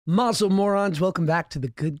Mazel morons, welcome back to the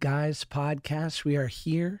Good Guys podcast. We are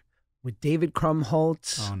here with David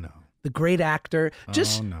Krumholtz. Oh no. The great actor. How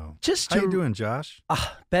you doing, Josh?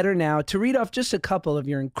 Better now. To read off just a couple of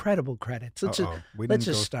your incredible credits. Let's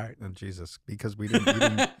just start. Oh, Jesus, because you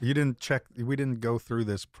didn't check. We didn't go through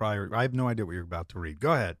this prior. I have no idea what you're about to read.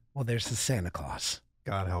 Go ahead. Well, there's the Santa Claus.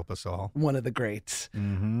 God help us all. One of the greats.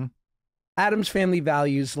 Mm-hmm. Adam's Family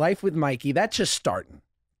Values, Life with Mikey. That's just starting.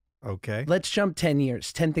 Okay. Let's jump 10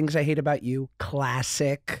 years. 10 Things I Hate About You.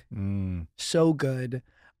 Classic. So good.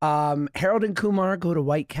 Harold and Kumar Go to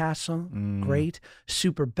White Castle. Great.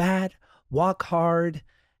 Super Bad. Walk Hard.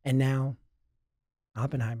 And now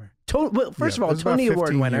Oppenheimer. First of all, Tony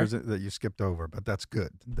Award winner. Years that you skipped over, but that's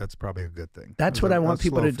good. That's probably a good thing. That's what I want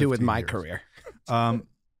people to do with my career.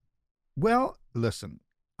 Well, listen,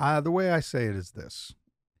 the way I say it is this.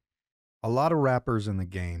 A lot of rappers in the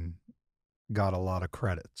game got a lot of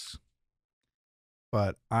credits,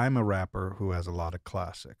 but I'm a rapper who has a lot of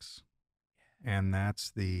classics, and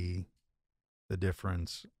that's the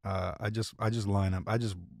difference. I just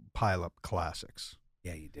pile up classics.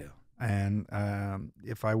 Yeah, you do. And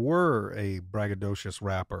if I were a braggadocious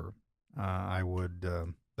rapper, I would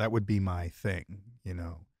that would be my thing, you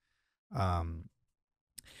know. And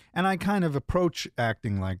I kind of approach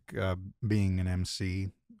acting like being an MC,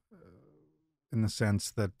 in the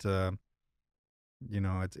sense that you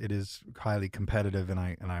know, it is highly competitive, and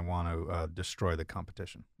I want to destroy the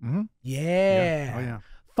competition. Mm-hmm. Yeah. Oh yeah.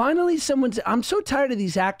 Finally, I'm so tired of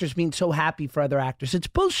these actors being so happy for other actors. It's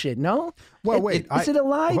bullshit, no? Well, wait. Is it a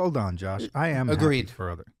lie? Hold on, Josh. I am Agreed.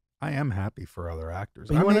 I am happy for other actors.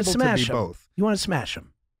 But you want to smash them. Both. You want to smash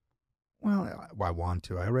them. Well, I want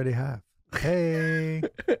to. I already have. Hey.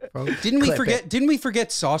 Folks. Didn't we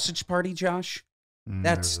forget Sausage Party, Josh?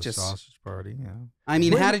 That's There's just a Sausage Party, yeah. I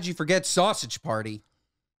mean, how did you forget Sausage Party?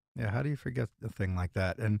 Yeah, how do you forget a thing like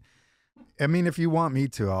that? And I mean, if you want me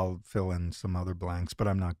to, I'll fill in some other blanks, but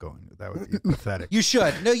I'm not going to. That would be pathetic. You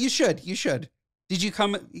should. No, you should. You should. Did you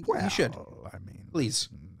come? Well, you should. I mean, please.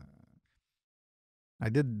 I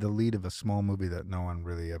did the lead of a small movie that no one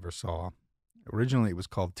really ever saw. Originally, it was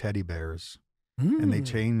called Teddy Bears, and they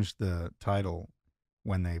changed the title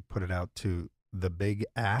when they put it out to The Big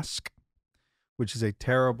Ask, which is a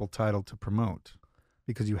terrible title to promote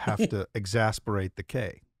because you have to exasperate the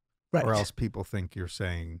K, right, or else people think you're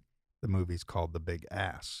saying the movie's called The Big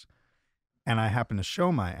Ass. And I happen to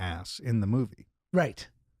show my ass in the movie. Right.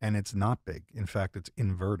 And it's not big. In fact, it's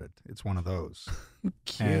inverted. It's one of those.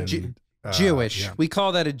 And, Jewish. Yeah. We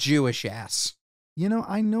call that a Jewish ass. You know,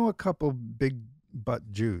 I know a couple big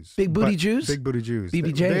butt Jews. Big booty Jews? Big booty Jews.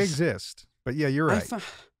 BBJs? They exist. But yeah, you're right.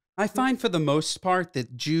 I find for the most part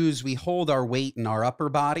that Jews, we hold our weight in our upper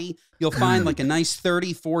body. You'll find like a nice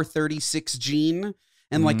 34, 36 jean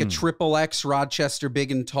and like a triple X Rochester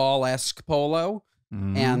big and tall-esque polo.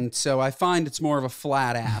 And so I find it's more of a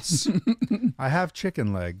flat ass. I have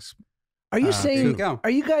chicken legs. Are you saying, go.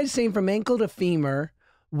 Are you guys saying from ankle to femur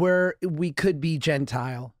where we could be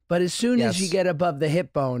Gentile, but as soon as you get above the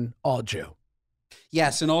hip bone, all Jew?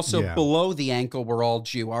 Yes, and also below the ankle, we're all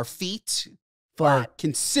Jew. Our feet are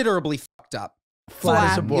considerably fucked up.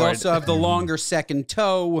 Flat as a board. We also have the longer second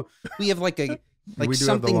toe. We have like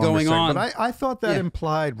something going on. But I thought that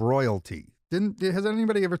implied royalty. Has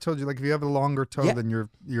anybody ever told you, like, if you have a longer toe than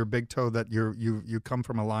your big toe, that you come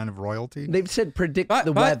from a line of royalty? They've said predict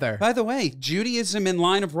the weather. By the way, Judaism and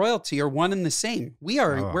line of royalty are one and the same.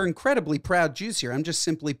 We're incredibly proud Jews here. I'm just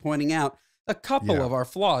simply pointing out a couple of our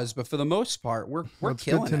flaws, but for the most part, we're killing it. It's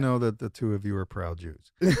good to know that the two of you are proud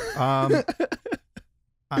Jews.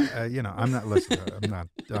 You know, I'm not listening.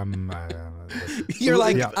 You're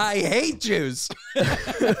like, I hate Jews.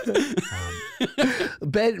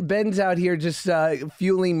 Ben's out here just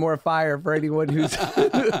fueling more fire for anyone who's.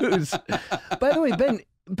 By the way,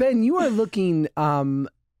 Ben, you are looking. I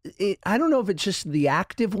don't know if it's just the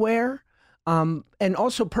active wear, and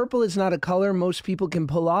also purple is not a color most people can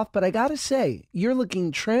pull off. But I gotta say, you're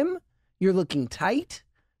looking trim. You're looking tight.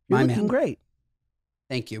 You're looking great.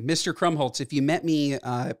 Thank you. Mr. Krumholtz, if you met me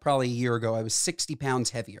probably a year ago, I was 60 pounds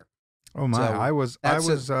heavier. Oh my,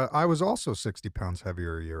 so I was also 60 pounds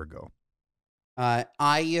heavier a year ago.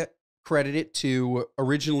 I credit it to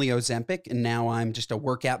originally Ozempic, and now I'm just a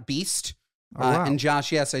workout beast. Wow. And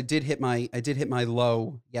Josh, yes, I did hit my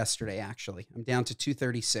low yesterday, actually. I'm down to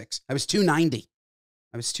 236. I was 290.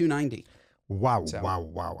 Wow,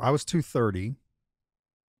 wow. I was 230.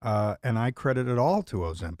 And I credit it all to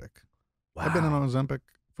Ozempic. Wow. I've been on Ozempic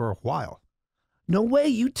for a while. No way.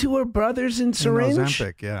 You two are brothers in syringe.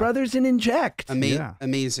 Ozempic, yeah. Brothers in inject.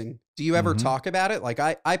 Amazing. Do you ever talk about it? Like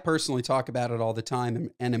I personally talk about it all the time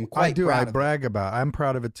and am quite proud of it. Brag about it. I'm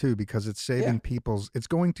proud of it too because it's saving it's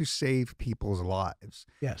going to save people's lives.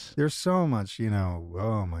 Yes. There's so much,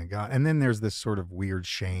 oh my God. And then there's this sort of weird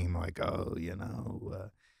shame like, oh,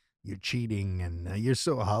 you're cheating and you're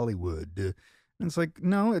so Hollywood. And it's like,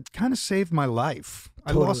 no, it kind of saved my life.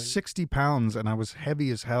 Totally. I lost 60 pounds and I was heavy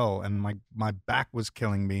as hell and my back was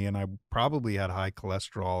killing me and I probably had high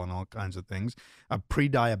cholesterol and all kinds of things. I'm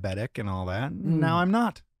pre-diabetic and all that. Now I'm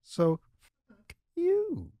not. So,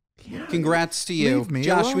 you. Yeah. Congrats to you. Leave me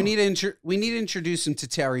Josh, alone. we need to introduce him to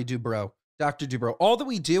Terry Dubrow. Dr. Dubrow. All that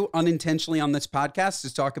we do unintentionally on this podcast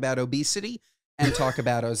is talk about obesity and talk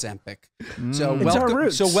about Ozempic. So It's our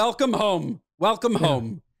roots. welcome home. Welcome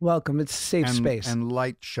home. Welcome. It's a safe space. And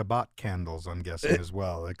light Shabbat candles, I'm guessing, as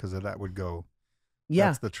well, because that would go.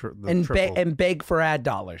 Yeah. That's the and triple. beg for ad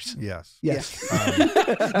dollars. Yes. Yes.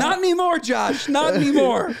 Not anymore, Josh. Not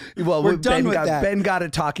anymore. Well, we're done with got, that. Ben got a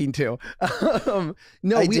talking to.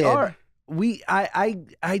 No, I we did. are.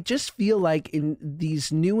 I just feel like in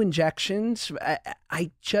these new injections, I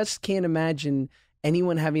just can't imagine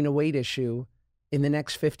anyone having a weight issue in the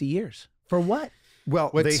next 50 years. For what? Well,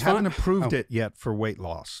 What's they haven't fun- approved it yet for weight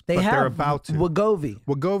loss. They but have they're about to. Wegovy.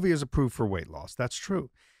 Wegovy is approved for weight loss. That's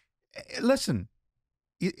true. Listen,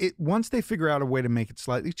 once they figure out a way to make it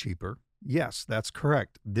slightly cheaper, yes, that's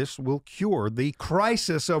correct. This will cure the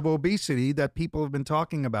crisis of obesity that people have been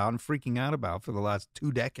talking about and freaking out about for the last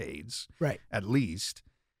 2 decades, Right. at least.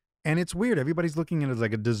 And it's weird. Everybody's looking at it as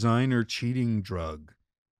like a designer cheating drug.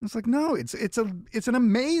 It's like, no, it's an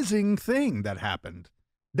amazing thing that happened.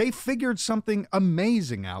 They figured something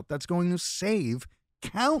amazing out that's going to save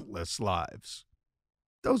countless lives.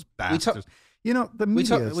 Those bastards. The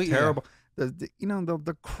media is terrible. They'll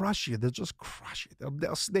crush you. They'll just crush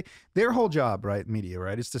you. Their whole job, right, media,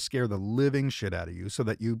 right, is to scare the living shit out of you so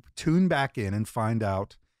that you tune back in and find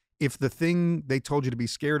out if the thing they told you to be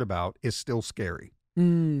scared about is still scary.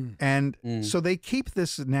 And so they keep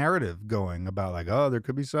this narrative going about like, oh, there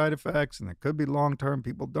could be side effects and there could be long-term.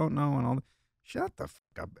 People don't know and all that. Shut the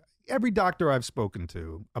fuck up. Every doctor I've spoken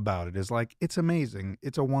to about it is like, it's amazing.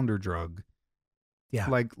 It's a wonder drug. Yeah.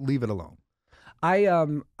 Like, leave it alone.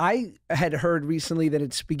 I had heard recently that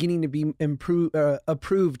it's beginning to be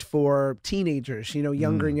approved for teenagers,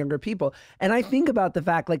 younger and younger people. And I think about the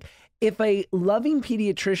fact, like, if a loving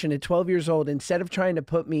pediatrician at 12 years old, instead of trying to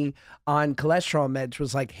put me on cholesterol meds,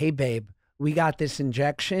 was like, hey, babe, we got this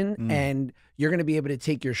injection and you're going to be able to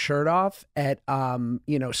take your shirt off at,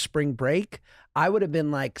 spring break. I would have been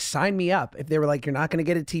like, sign me up. If they were like, you're not going to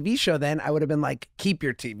get a TV show then, I would have been like, keep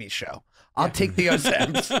your TV show. I'll take the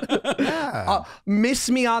Ozempic. Yeah. Miss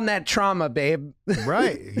me on that trauma, babe.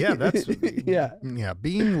 Right. Yeah. That's, Yeah. Yeah.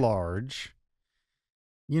 Being large,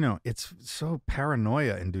 it's so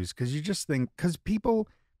paranoia induced because you just think, because people,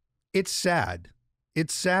 it's sad.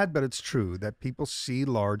 It's sad, but it's true that people see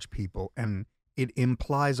large people and it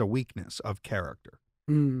implies a weakness of character.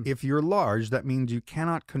 If you're large, that means you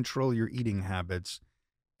cannot control your eating habits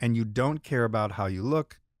and you don't care about how you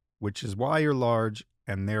look, which is why you're large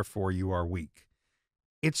and therefore you are weak.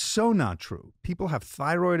 It's so not true. People have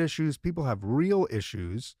thyroid issues. People have real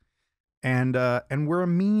issues. And we're a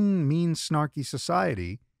mean, snarky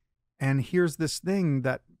society. And here's this thing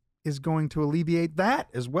that is going to alleviate that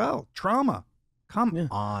as well. Trauma. Come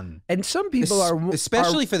on. And some people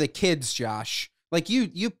especially for the kids, Josh. Like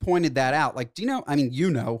you pointed that out. Like, do you know? I mean,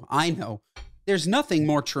 I know. There's nothing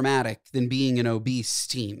more traumatic than being an obese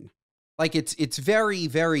teen. Like it's very,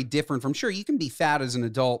 very different from, sure, you can be fat as an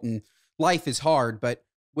adult and life is hard, but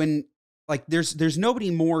when like there's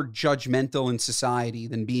nobody more judgmental in society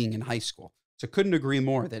than being in high school. So couldn't agree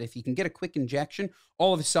more that if you can get a quick injection,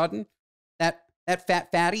 all of a sudden that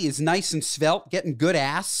fat fatty is nice and svelte, getting good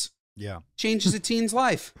ass. Yeah. Changes a teen's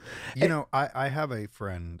life. I have a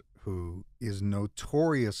friend who is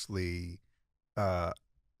notoriously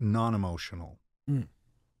non-emotional.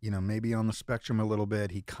 Maybe on the spectrum a little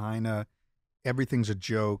bit. He kind of, everything's a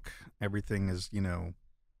joke. Everything is,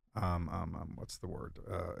 what's the word?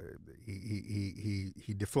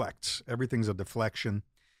 He deflects. Everything's a deflection.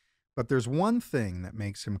 But there's one thing that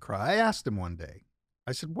makes him cry. I asked him one day.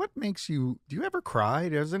 I said, "What makes you? Do you ever cry?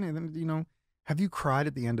 Does anything? Have you cried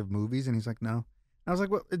at the end of movies?" And he's like, "No." And I was like,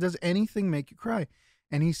 "Well, does anything make you cry?"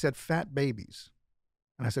 And he said, "Fat babies."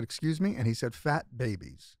 And I said, "Excuse me?" And he said, "Fat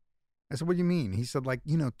babies." I said, "What do you mean?" He said, like,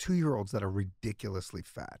 2-year-olds that are ridiculously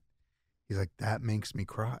fat. He's like, "That makes me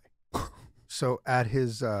cry." So at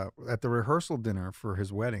the rehearsal dinner for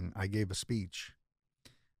his wedding, I gave a speech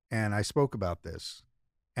and I spoke about this.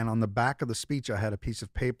 And on the back of the speech, I had a piece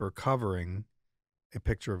of paper covering a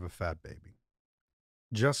picture of a fat baby,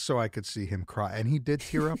 just so I could see him cry. And he did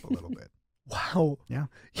tear up a little bit. Wow. Yeah.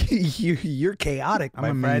 You're chaotic,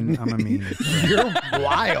 my friend. I'm a mean. You're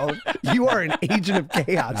wild. You are an agent of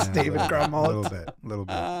chaos, Yeah, David Krumholtz. A little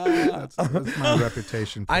bit. That's my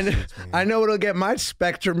reputation. I know it'll get my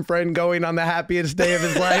Spectrum friend going on the happiest day of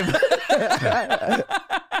his life.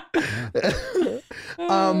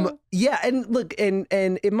 Yeah, and look, and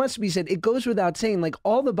it must be said, it goes without saying, like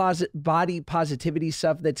all the body positivity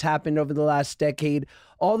stuff that's happened over the last decade,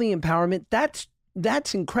 all the empowerment,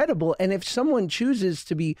 that's incredible. And if someone chooses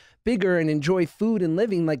to be bigger and enjoy food and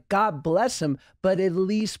living, like God bless them, but at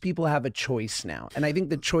least people have a choice now. And I think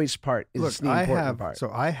the choice part is the important part.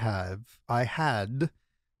 So I had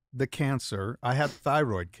the cancer. I had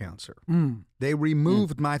thyroid cancer. They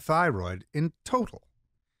removed my thyroid in total.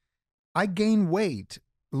 I gained weight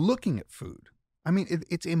looking at food. I mean,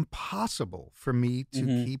 it's impossible for me to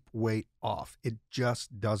keep weight off. It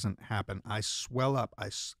just doesn't happen. I swell up.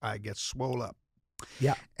 I get swole up.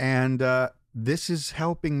 Yeah. And this is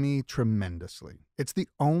helping me tremendously. It's the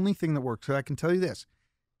only thing that works. So I can tell you this,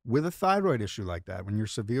 with a thyroid issue like that, when you're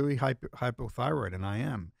severely hypothyroid, and I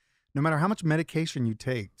am, no matter how much medication you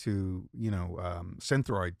take to,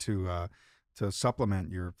 Synthroid to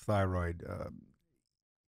supplement your thyroid,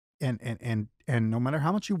 and no matter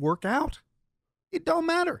how much you work out, it don't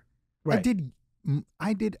matter. Right.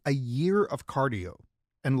 I did a year of cardio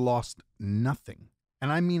and lost nothing.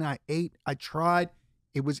 And I mean, I ate, I tried,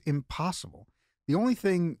 it was impossible. The only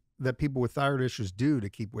thing that people with thyroid issues do to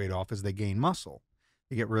keep weight off is they gain muscle.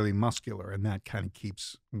 They get really muscular, and that kind of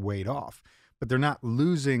keeps weight off. But they're not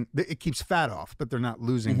losing, it keeps fat off, but they're not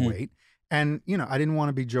losing weight. And, I didn't want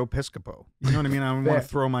to be Joe Piscopo. You know what I mean? I didn't want to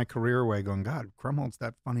throw my career away going, God, Krumholtz,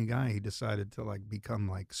 that funny guy, he decided to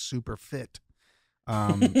become super fit.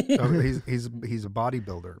 So he's a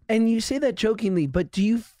bodybuilder. And you say that jokingly, but do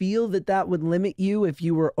you feel that would limit you if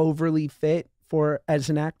you were overly fit as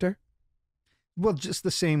an actor? Well, just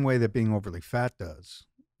the same way that being overly fat does.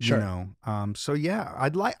 Sure. So yeah,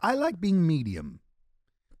 I like being medium.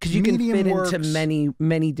 Because you can fit into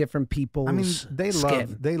many different people's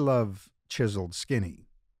skin. They love chiseled skinny,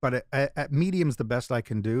 but at medium's the best I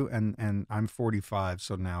can do, and I'm 45,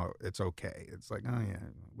 so now it's okay. It's like, oh yeah,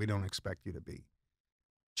 we don't expect you to be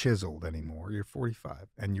chiseled anymore. You're 45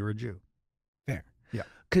 and you're a Jew. Fair. Yeah.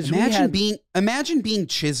 Because imagine being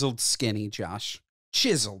chiseled skinny, Josh.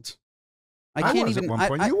 Chiseled. I can't even. At one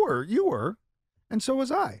point, you were, and so was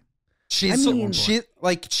I. Chiseled,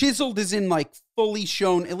 chiseled is in fully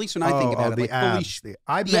shown. At least when I think about it, the abs.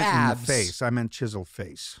 I meant in the face. I meant chiseled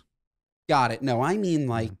face. Got it. No, I mean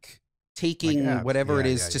taking whatever it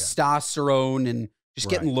is, testosterone and just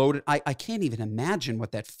getting loaded. I can't even imagine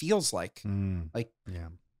what that feels like. Yeah.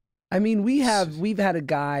 I mean, we've had a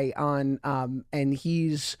guy on, and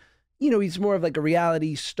he's more of a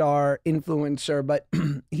reality star influencer, but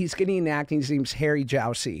he's getting into acting. His name's Harry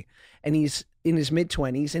Jousey, and he's in his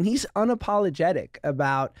mid-20s, and he's unapologetic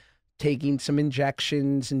about taking some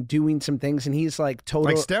injections and doing some things, and he's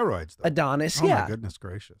total steroids, though. Adonis. Oh yeah. My goodness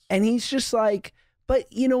gracious. And he's just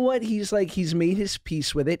but you know what? He's he's made his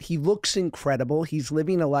peace with it. He looks incredible. He's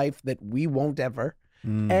living a life that we won't ever.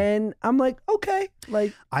 And I'm okay.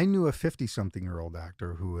 I knew a 50-something-year-old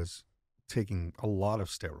actor who was taking a lot of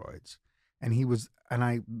steroids, and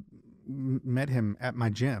I met him at my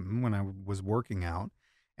gym when I was working out,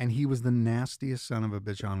 and he was the nastiest son of a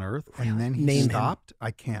bitch on earth. And then he stopped. I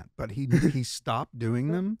can't, but he stopped doing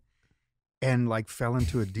them, and fell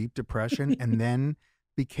into a deep depression, and then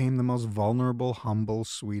became the most vulnerable, humble,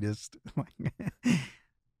 sweetest.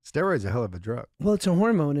 Steroids are a hell of a drug. Well, it's a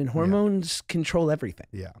hormone, and hormones control everything.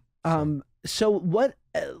 Yeah. So what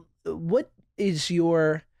is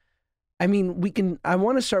your? I mean, I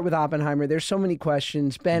want to start with Oppenheimer. There's so many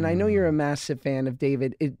questions. Ben, I know you're a massive fan of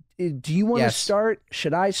David. Do you want to start?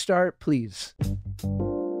 Should I start? Please.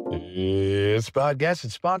 This podcast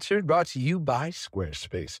is brought to you by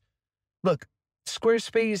Squarespace. Look,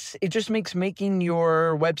 Squarespace, it just makes making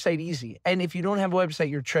your website easy. And if you don't have a website,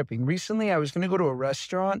 you're tripping. Recently, I was going to go to a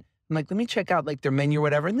restaurant. I'm let me check out their menu or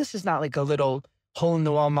whatever. And this is not a little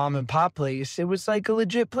hole-in-the-wall mom and pop place. It was a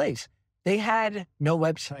legit place. They had no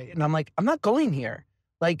website. And I'm I'm not going here.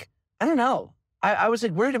 I don't know. I was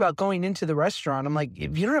worried about going into the restaurant. I'm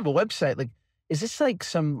if you don't have a website, is this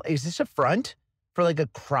is this a front for a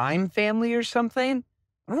crime family or something?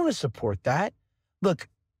 I don't want to support that. Look,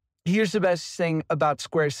 here's the best thing about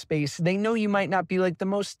Squarespace. They know you might not be the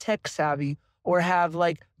most tech savvy or have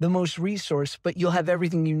the most resource, but you'll have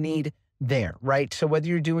everything you need there, right? So whether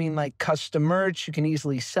you're doing like custom merch, you can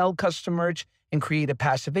easily sell custom merch and create a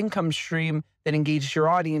passive income stream that engages your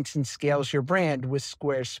audience and scales your brand with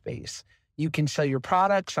Squarespace. You can sell your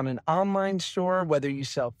products on an online store, whether you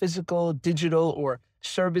sell physical, digital, or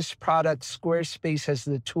service products. Squarespace has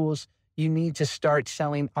the tools you need to start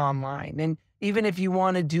selling online. And even if you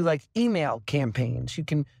want to do like email campaigns, you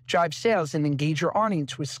can drive sales and engage your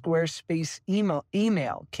audience with Squarespace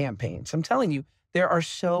email campaigns. I'm telling you, there are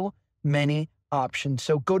so many options.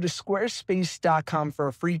 So go to squarespace.com for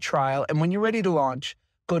a free trial. And when you're ready to launch,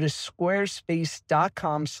 go to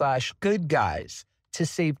squarespace.com/goodguys to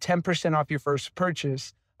save 10% off your first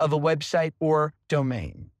purchase of a website or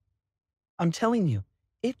domain. I'm telling you,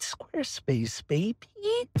 it's Squarespace, baby.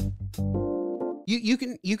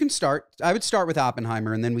 You can start. I would start with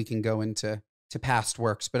Oppenheimer, and then we can go into past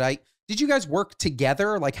works. But did you guys work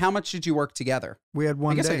together? Like, how much did you work together? We had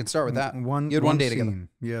one. I guess day. I could start with that. You had one day scene. together.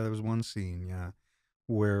 Yeah, there was one scene. Yeah,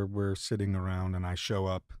 where we're sitting around and I show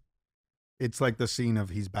up. It's like the scene of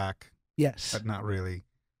he's back, Yes. but not really.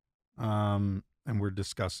 And we're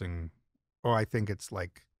discussing. Oh, I think it's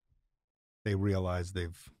like they realize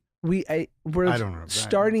We're I don't know.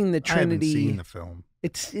 starting the I haven't Trinity. seen the film.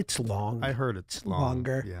 It's long. I heard it's long.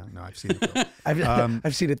 Longer. Yeah, no, I've seen the film.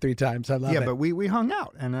 I've seen it 3 times. I love it. Yeah, but we hung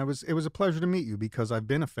out, and it was a pleasure to meet you because I've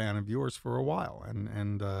been a fan of yours for a while,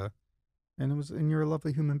 and you're a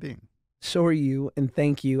lovely human being. So are you, and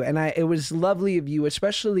thank you. And it was lovely of you,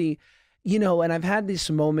 especially, and I've had this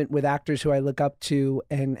moment with actors who I look up to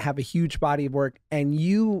and have a huge body of work, and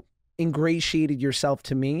you ingratiated yourself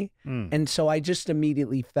to me. And so I just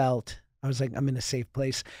immediately felt, I was like, I'm in a safe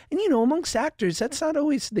place. And, amongst actors, that's not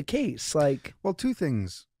always the case. Like, well, 2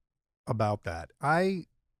 things about that. I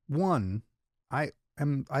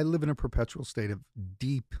live in a perpetual state of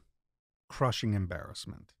deep, crushing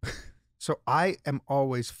embarrassment. So I am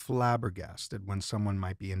always flabbergasted when someone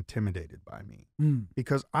might be intimidated by me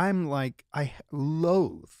because I'm like, I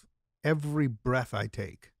loathe every breath I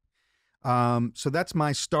take. So that's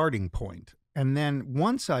my starting point. And then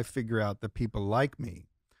once I figure out that people like me,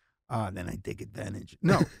 then I take advantage.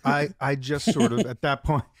 No, I just sort of at that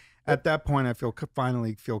point I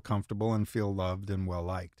finally feel comfortable and feel loved and well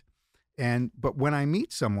liked. But when I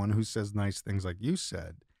meet someone who says nice things like you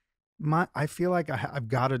said, I feel like I've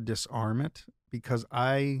got to disarm it because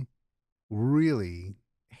I really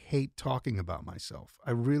hate talking about myself.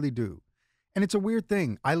 I really do. And it's a weird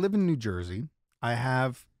thing. I live in New Jersey. I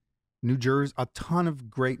have a ton of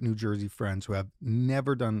great New Jersey friends who have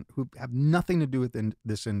nothing to do with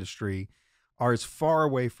this industry, are as far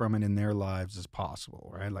away from it in their lives as possible,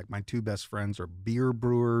 right? Like my 2 best friends are beer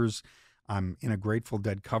brewers. I'm in a Grateful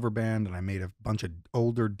Dead cover band, and I made a bunch of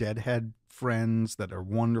older Deadhead friends that are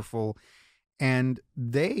wonderful. And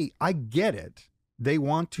I get it. They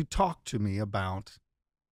want to talk to me about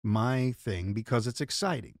my thing because it's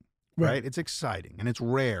exciting. Right? It's exciting and it's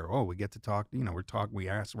rare. Oh, we get to talk, we're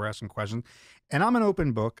asking questions, and I'm an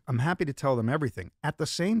open book. I'm happy to tell them everything. At the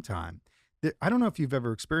same time, I don't know if you've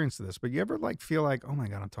ever experienced this, but you ever feel like, oh my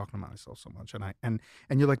God, I'm talking about myself so much. And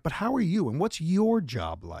you're like, but how are you? And what's your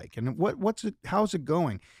job like? And how's it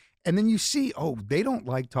going? And then you see, oh, they don't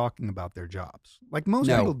like talking about their jobs. Like most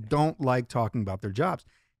people don't like talking about their jobs.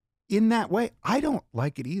 In that way, I don't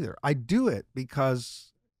like it either. I do it because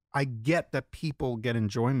I get that people get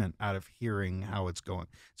enjoyment out of hearing how it's going.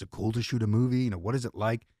 Is it cool to shoot a movie? What is it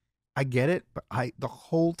like? I get it, but the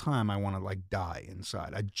whole time I want to die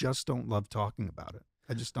inside. I just don't love talking about it.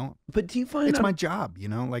 I just don't. But do you find it's my job,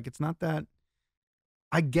 it's not that.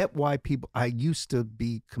 I get why I used to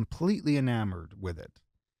be completely enamored with it.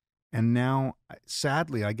 And now,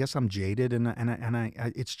 sadly, I guess I'm jaded and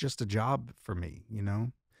it's just a job for me,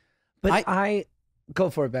 But I go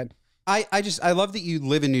for it, Ben. I love that you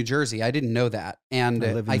live in New Jersey. I didn't know that. And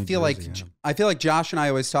I feel like Josh and I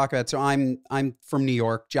always talk about, so I'm from New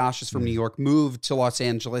York. Josh is from New York, moved to Los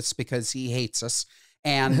Angeles because he hates us.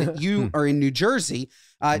 And you are in New Jersey.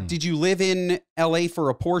 Did you live in LA for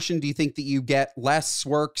a portion? Do you think that you get less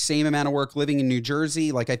work, same amount of work living in New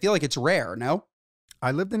Jersey? I feel like it's rare, no?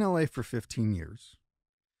 I lived in LA for 15 years.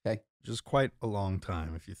 Okay. Which is quite a long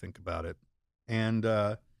time if you think about it. And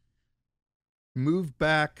moved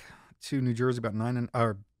back to New Jersey about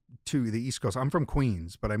to the East Coast. I'm from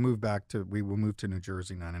Queens, but we moved to New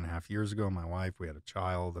Jersey 9.5 years ago. My wife, we had a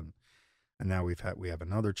child, and now we have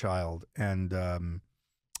another child. And I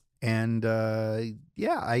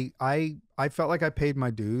felt like I paid my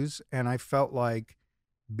dues, and I felt like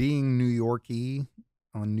being New Yorkie,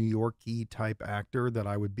 a New Yorkie type actor, that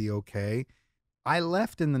I would be okay. I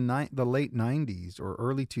left in the late 90s or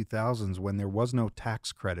early 2000s when there was no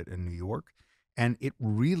tax credit in New York. and it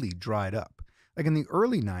really dried up. Like in the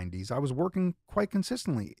early 90s, I was working quite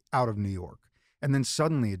consistently out of New York. And then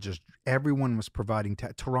suddenly everyone was providing,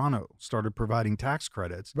 Toronto started providing tax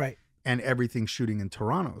credits. Right. And everything shooting in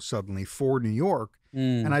Toronto suddenly for New York.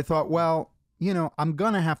 And I thought, well, you know, I'm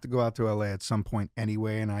going to have to go out to LA at some point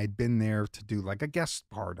anyway. And I'd been there to do like a guest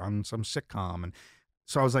part on some sitcom. And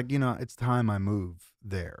so I was like, you know, it's time I move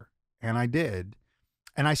there. And I did.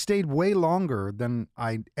 And I stayed way longer than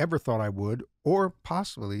I ever thought I would, or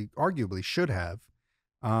possibly, arguably should have.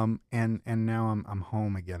 And now I'm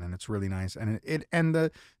home again, and it's really nice. And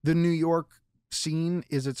the New York scene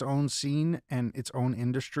is its own scene and its own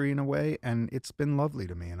industry in a way, and it's been lovely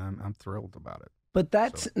to me, and I'm thrilled about it. But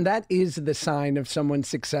that is the sign of someone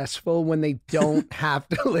successful, when they don't have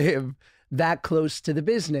to live that close to the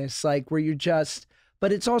business, like where you're just.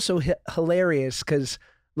 But it's also hilarious because,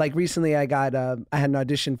 like, recently I had an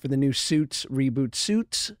audition for the new Suits reboot,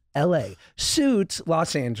 Suits LA, Suits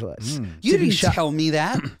Los Angeles. You didn't tell me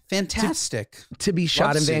that. Fantastic. To be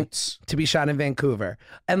shot in Vancouver.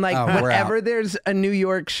 And like whenever there's a New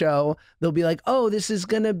York show, they'll be like, "Oh, this is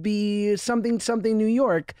going to be something New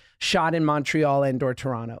York, shot in Montreal and or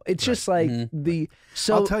Toronto." It's just like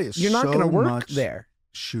I'll tell you, you're not going to work there.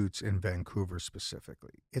 Shoots in Vancouver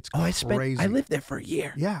specifically. It's crazy. I lived there for a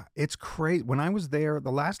year. Yeah, it's crazy. When I was there,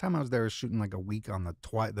 the last time I was there, I was shooting like a week on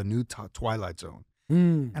the new Twilight Zone.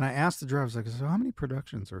 And I asked the driver, I was like, so how many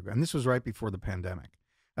productions are going? And this was right before the pandemic.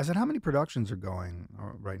 I said, how many productions are going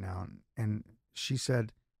right now? And she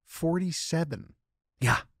said, 47.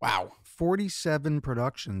 Yeah. Wow. 47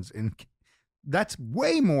 productions. That's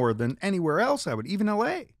way more than anywhere else I would, even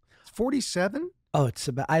LA. 47? Oh,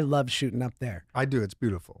 I love shooting up there. I do. It's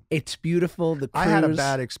beautiful. It's beautiful. The crews. I had a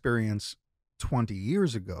bad experience 20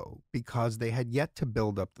 years ago because they had yet to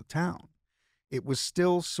build up the town. It was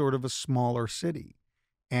still sort of a smaller city.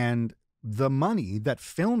 And the money that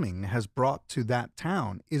filming has brought to that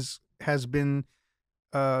town has been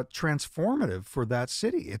transformative for that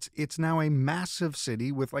city. It's now a massive city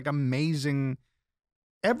with like amazing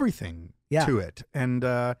everything to it. And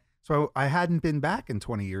so I hadn't been back in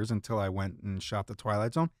 20 years until I went and shot the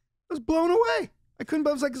Twilight Zone. I was blown away.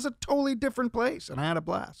 I was like, it's a totally different place, and I had a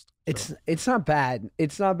blast. So. It's not bad.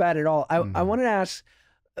 It's not bad at all. I wanted to ask,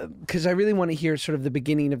 because I really want to hear sort of the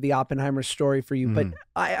beginning of the Oppenheimer story for you. But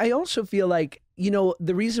I also feel like, you know,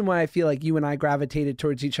 the reason why I feel like you and I gravitated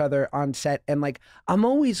towards each other on set, and like, I'm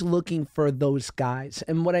always looking for those guys.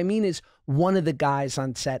 And what I mean is one of the guys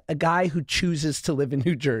on set, a guy who chooses to live in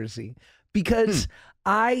New Jersey, because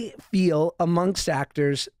I feel amongst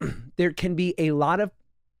actors, there can be a lot of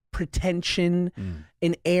pretension,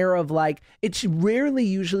 an air of like, it's rarely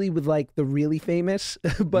usually with like the really famous,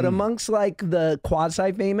 but amongst like the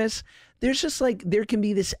quasi famous, there's just like, there can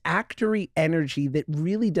be this actory energy that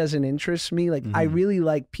really doesn't interest me. Like I really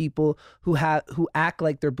like people who act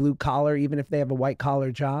like they're blue collar, even if they have a white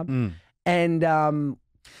collar job. And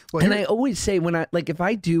I always say, when if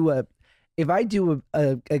I do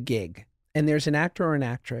a gig and there's an actor or an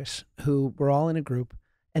actress who we're all in a group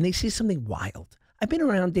and they see something wild. I've been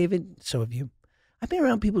around, David, so have you. I've been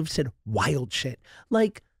around people who've said wild shit,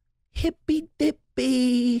 like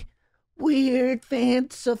hippy-dippy, weird,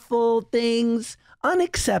 fanciful things,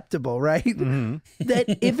 unacceptable, right?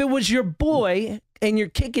 That if it was your boy and you're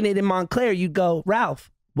kicking it in Montclair, you'd go,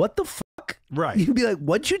 Ralph, what the fuck? Right. You'd be like,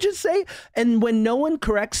 what'd you just say? And when no one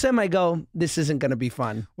corrects them, I go, this isn't going to be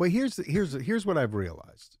fun. Well, here's what I've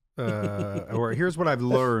realized, or here's what I've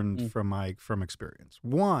learned from experience.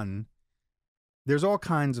 One, there's all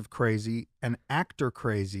kinds of crazy, and actor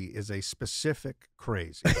crazy is a specific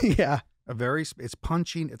crazy. Yeah. It's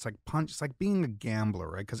punching. It's like being a gambler,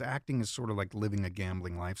 right? Because acting is sort of like living a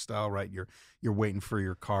gambling lifestyle, right? You're waiting for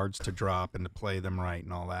your cards to drop and to play them right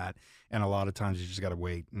and all that. And a lot of times you just got to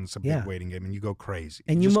wait, and it's a big waiting game, and you go crazy.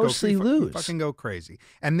 And you mostly lose. You fucking go crazy.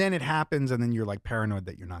 And then it happens, and then you're like paranoid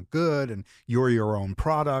that you're not good, and you're your own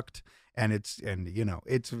product. And it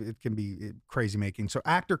can be crazy making. So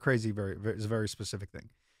actor crazy is a very specific thing.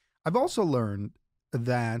 I've also learned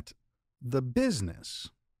that the business,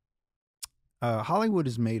 Hollywood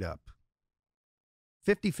is made up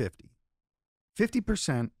 50-50.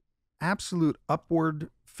 50% absolute upward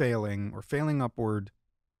failing or failing upward,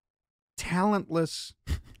 talentless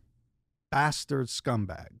bastard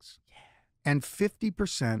scumbags. And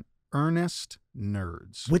 50% earnest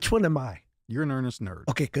nerds. Which one am I? You're an earnest nerd.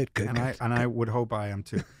 Okay, good. I would hope I am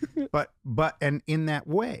too. But in that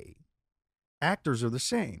way, actors are the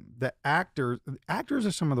same. The actors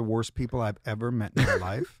are some of the worst people I've ever met in my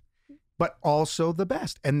life, but also the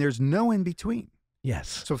best. And there's no in between. Yes.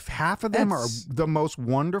 So half of them are the most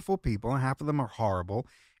wonderful people, and half of them are horrible.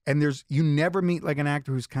 And you never meet like an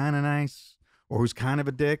actor who's kind of nice or who's kind of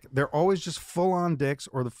a dick. They're always just full on dicks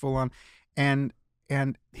or the full on. And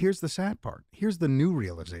here's the sad part. Here's the new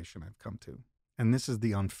realization I've come to. And this is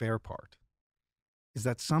the unfair part, is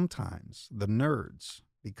that sometimes the nerds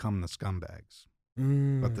become the scumbags,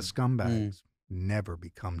 but the scumbags never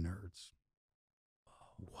become nerds.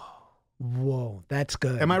 Whoa, that's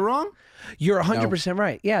good. Am I wrong? You're 100%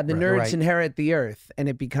 right. Yeah, the Right. nerds Right. inherit the earth, and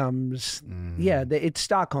it becomes it's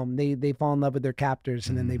Stockholm. They fall in love with their captors,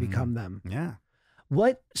 and then they become them. Yeah.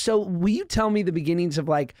 What? So will you tell me the beginnings of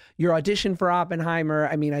like your audition for Oppenheimer?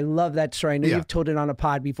 I mean, I love that story. I know Yeah. you've told it on a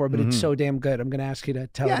pod before, but it's so damn good. I'm going to ask you to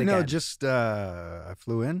tell it again. No, just I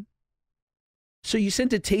flew in. So you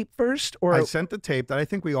sent a tape first, or I sent the tape that I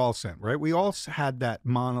think we all sent, right? We all had that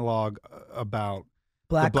monologue about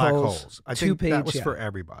black the black holes? holes. I think Two-page, that was yeah. for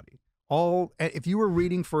everybody. If you were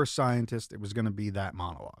reading for a scientist, it was going to be that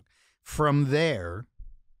monologue. From there,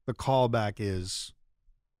 the callback is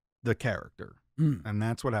the character. And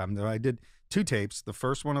that's what happened. I did 2 tapes, the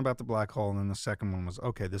first one about the black hole, and then the second one was,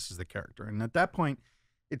 okay, this is the character. And at that point,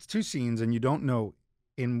 it's 2 scenes, and you don't know,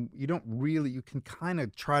 you can kind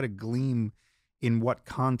of try to glean in what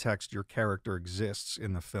context your character exists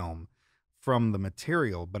in the film from the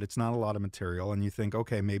material, but it's not a lot of material. And you think,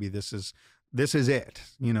 okay, maybe this is it.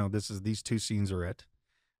 These 2 scenes are it.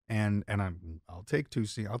 And I'll take 2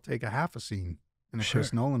 scenes. I'll take a half a scene in a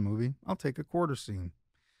Chris Nolan movie. I'll take a quarter scene.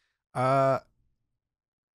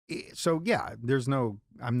 So yeah,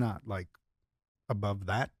 I'm not like above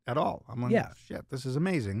that at all. I'm like, shit, this is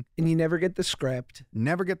amazing. And you never get the script.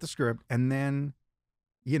 Never get the script. And then,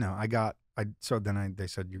 they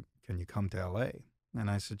said, can you come to LA? And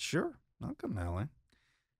I said, sure, I'll come to LA.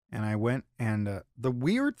 And I went, and the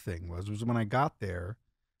weird thing was when I got there,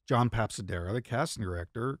 John Papsadera, the casting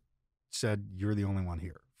director, said, you're the only one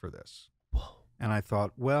here for this. Whoa. And I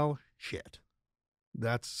thought, well, shit,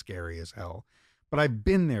 that's scary as hell. But I've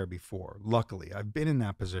been there before. Luckily, I've been in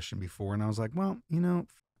that position before, and I was like, well, fuck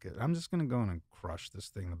it. I'm just gonna go in and crush this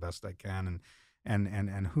thing the best I can,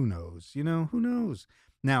 and who knows? Who knows?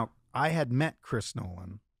 Now, I had met Chris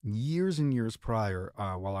Nolan years and years prior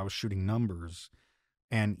while I was shooting Numbers,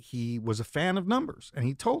 and he was a fan of Numbers, and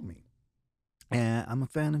he told me, I'm a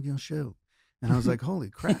fan of your show, and I was like, holy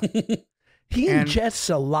crap. He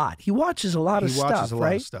ingests a lot. He watches a lot of stuff, He watches a lot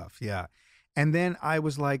right? of stuff, yeah. And then I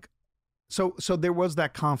was like, so there was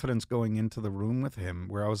that confidence going into the room with him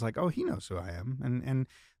where I was like, oh, he knows who I am. And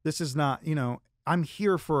this is not, I'm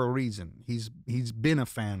here for a reason. He's been a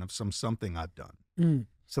fan of something I've done.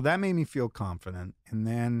 So that made me feel confident. And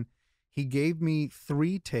then he gave me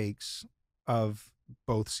 3 takes of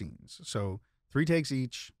both scenes. So 3 takes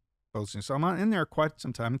each, both scenes. So I'm in there quite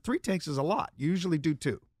some time. 3 takes is a lot. You usually do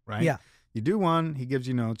 2, right? Yeah. You do 1, he gives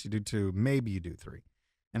you notes, you do 2, maybe you do 3.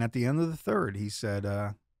 And at the end of the 3rd, he said,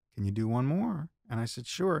 can you do 1 more? And I said,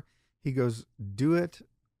 sure. He goes, do it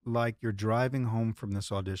like you're driving home from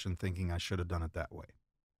this audition thinking I should have done it that way.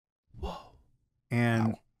 Whoa.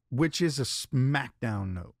 And which is a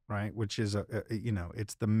smackdown note, right? Which is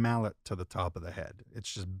it's the mallet to the top of the head.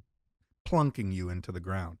 It's just plunking you into the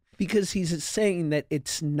ground. Because he's saying that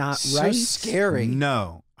it's not So right. scary.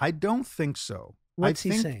 No, I don't think so. What's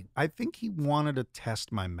he saying? I think he wanted to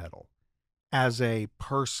test my mettle as a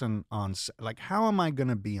person on set. Like, how am I going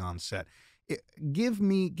to be on set? Give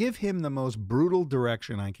him the most brutal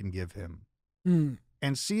direction I can give him,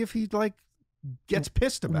 and see if he gets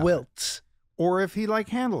pissed about Wilts. it, or if he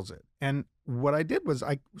handles it. And what I did was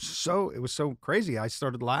it was so crazy. I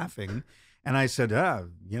started laughing, and I said,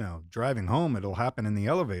 driving home, it'll happen in the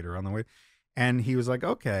elevator on the way. And he was like,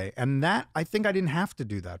 okay. And I think I didn't have to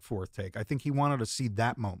do that 4th take. I think he wanted to see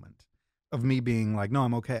that moment of me being like, no,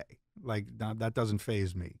 I'm okay. That doesn't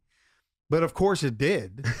faze me. But of course it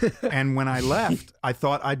did. And when I left, I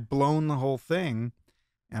thought I'd blown the whole thing,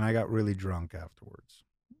 and I got really drunk afterwards.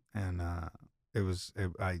 And I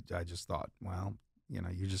just thought, well,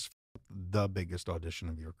 you just the biggest audition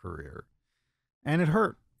of your career. And it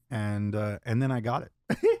hurt. And then I got it.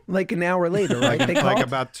 Like an hour later, right? like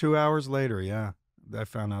about 2 hours later, yeah. I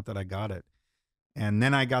found out that I got it. And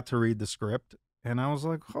then I got to read the script, and I was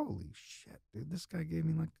like, holy shit, dude, this guy gave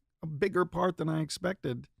me a bigger part than I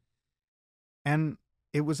expected. And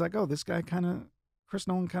it was like, oh, this guy Chris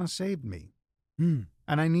Nolan kind of saved me. And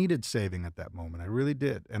I needed saving at that moment. I really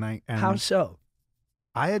did. And How so?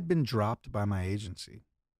 I had been dropped by my agency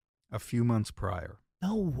a few months prior.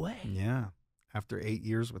 No way. Yeah. After 8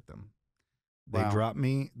 years with them. They Wow. dropped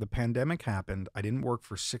me. The pandemic happened. I didn't work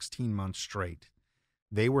for 16 months straight.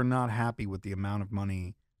 They were not happy with the amount of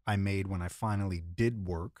money I made when I finally did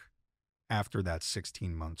work after that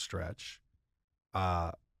 16-month stretch.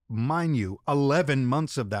 mind you, 11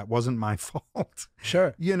 months of that wasn't my fault.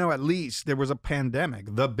 Sure. You know, at least there was a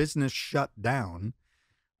pandemic. The business shut down.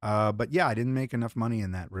 But yeah, I didn't make enough money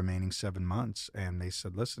in that remaining 7 months. And they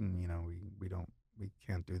said, listen, you know, we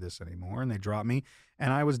can't do this anymore. And they dropped me,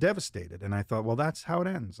 and I was devastated. And I thought, well, that's how it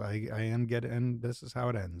ends. And this is how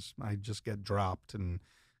it ends. I just get dropped and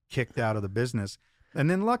kicked out of the business. And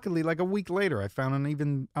then luckily, like a week later, I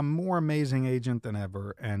found a more amazing agent than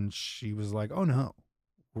ever. And she was like, oh no,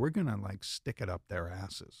 we're going to like stick it up their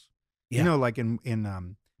asses. Yeah. You know, like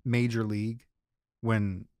in Major League,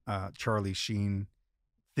 when Charlie Sheen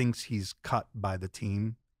thinks he's cut by the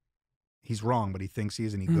team. He's wrong, but he thinks he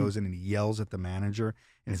is, and he goes in and he yells at the manager,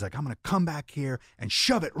 and he's like, I'm going to come back here and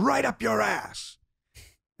shove it right up your ass.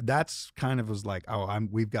 That's kind of was like,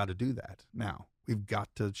 we've got to do that now. We've got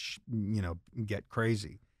to, get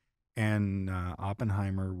crazy. And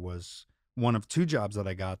Oppenheimer was one of 2 jobs that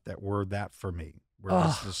I got that were that for me, where it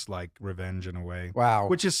was just like revenge in a way. Wow.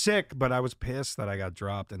 Which is sick, but I was pissed that I got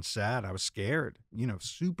dropped and sad. I was scared,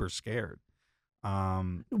 super scared.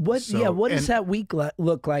 What does that week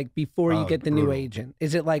look like before you get the new agent?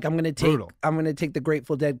 Is it like I'm going to take the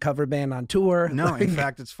Grateful Dead cover band on tour? No, in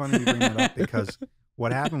fact, it's funny you bring that up because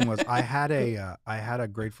what happened was I had a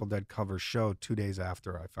Grateful Dead cover show 2 days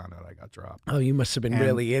after I found out I got dropped. Oh, you must have been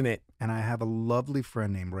really in it. And I have a lovely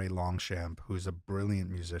friend named Ray Longchamp, who's a brilliant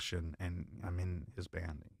musician, and I'm in his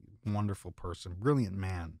band. Wonderful person, brilliant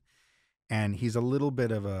man. And he's a little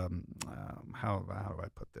bit of a how do I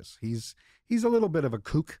put this? He's a little bit of a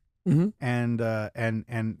kook, and a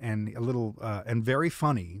little and very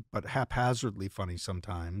funny, but haphazardly funny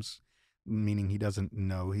sometimes, meaning he doesn't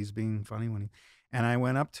know he's being funny when he. And I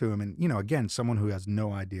went up to him, and again, someone who has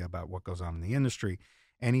no idea about what goes on in the industry,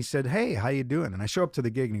 and he said, "Hey, how you doing?" And I show up to the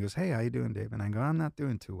gig, and he goes, "Hey, how you doing, Dave?" And I go, "I'm not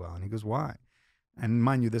doing too well." And he goes, "Why?" And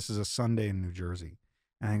mind you, this is a Sunday in New Jersey,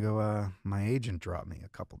 and I go, "My agent dropped me a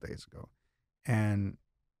couple days ago." And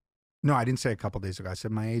no, I didn't say a couple days ago. I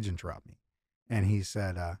said, my agent dropped me. And he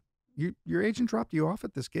said, your agent dropped you off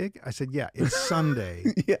at this gig? I said, yeah, it's Sunday.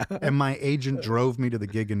 Yeah. And my agent drove me to the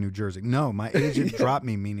gig in New Jersey. No, my agent dropped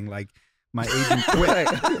me, meaning like my agent quit.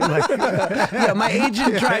 Yeah, my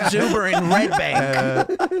agent drives Uber in Red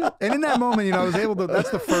Bank. And in that moment, I was able to,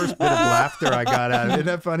 that's the first bit of laughter I got out of it. Isn't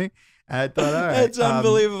that funny? I thought, all right. It's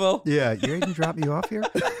unbelievable. Yeah, your agent dropped you off here?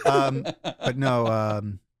 But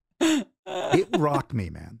no, it rocked me,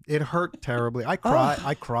 man. It hurt terribly. I cried.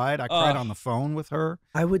 I cried on the phone with her.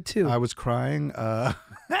 I would too. I was crying. I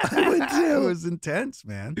would too. It was intense,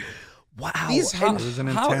 man. Wow. It was an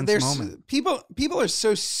intense moment. People are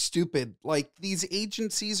so stupid. Like these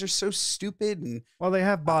agencies are so stupid, and well, they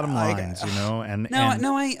have bottom lines, and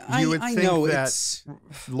I you would think know that it's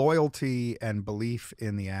loyalty and belief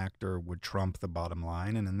in the actor would trump the bottom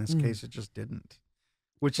line, and in this case, it just didn't.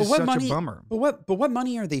 Which is such a bummer. But what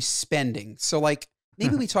money are they spending? So like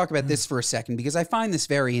maybe we talk about this for a second, because I find this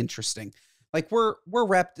very interesting. Like we're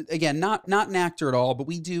repped again, not an actor at all, but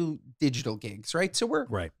we do digital gigs, right? So we're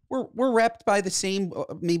repped by the same.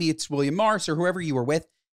 Maybe it's William Morris or whoever you were with,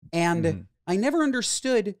 and I never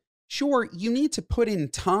understood. Sure, you need to put in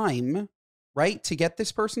time, right, to get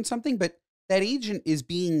this person something, but that agent is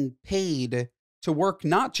being paid to work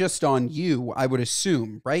not just on you, I would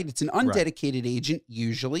assume, right? It's an undedicated agent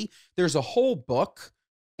usually. There's a whole book,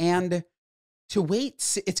 and to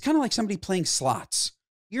wait, it's kind of like somebody playing slots.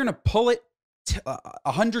 You're gonna pull it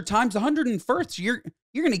 100 times. 101st, you're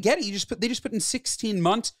gonna get it. They just put in 16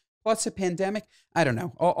 months plus a pandemic. I don't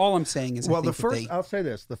know. All I'm saying is, well, I'll say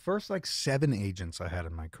this: the first like 7 agents I had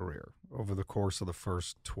in my career over the course of the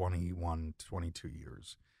first 21, 22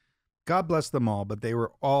 years. God bless them all, but they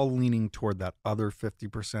were all leaning toward that other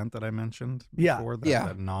 50% that I mentioned before.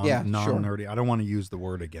 That non-nerdy. I don't want to use the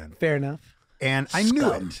word again. Fair enough. And I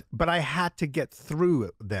knew it, but I had to get through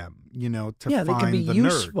them, to find they can be the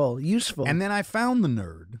useful. And then I found the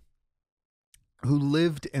nerd who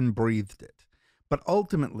lived and breathed it. But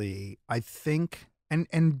ultimately, I think,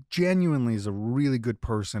 and genuinely is a really good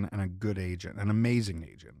person and a good agent, an amazing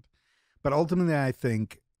agent. But ultimately, I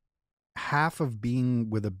think half of being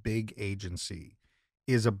with a big agency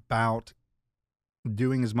is about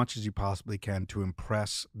doing as much as you possibly can to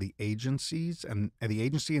impress the agencies and the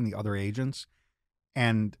agency and the other agents,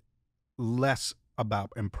 and less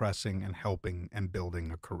about impressing and helping and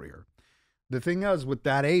building a career. The thing is, with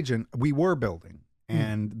that agent, we were building,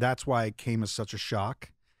 and that's why it came as such a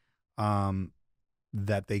shock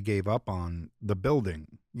that they gave up on the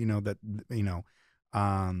building, and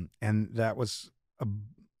that was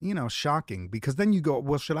shocking, because then you go,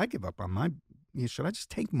 well, should I give up on should I just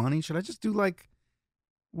take money? Should I just do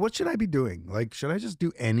what should I be doing? Like, should I just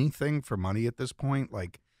do anything for money at this point?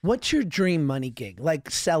 Like, What's your dream money gig? Like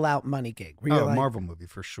sellout money gig? Where you're Oh, like, Marvel movie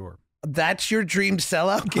for sure. that's your dream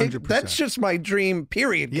sellout gig? 100%. That's just my dream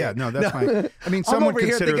period gig. Yeah, no, that's my. I mean, some would over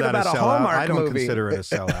here consider thinking that a about a sellout. Hallmark I don't movie. consider it a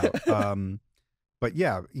sellout. But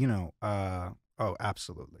yeah, oh,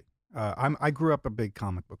 absolutely. I grew up a big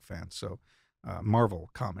comic book fan, so Marvel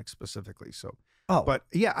comics specifically. So, but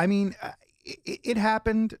yeah, I mean, it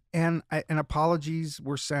happened, and apologies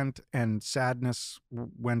were sent, and sadness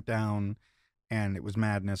went down, and it was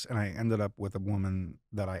madness, and I ended up with a woman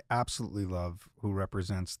that I absolutely love, who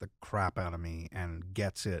represents the crap out of me and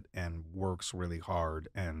gets it and works really hard,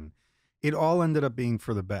 and it all ended up being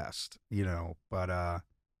for the best, but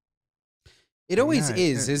it always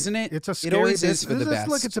is, isn't it? It's a scary it always business. is for the best.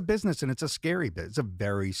 Look, it's a business, and it's a scary business. It's a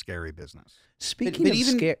very scary business. Speaking of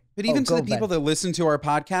scary, but even to the people that listen to our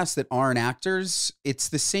podcast that aren't actors, it's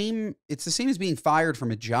the same as being fired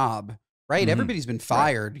from a job, right? Mhm. Everybody's been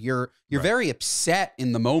fired. Right. You're very upset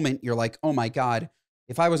in the moment. You're like, oh my God,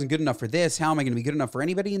 if I wasn't good enough for this, how am I going to be good enough for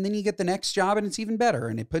anybody? And then you get the next job, and it's even better,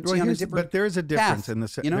 and it puts you on a different. But there is a difference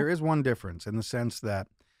path, there is one difference in the sense that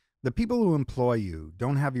the people who employ you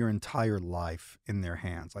don't have your entire life in their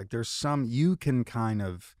hands. Like there's some, you can kind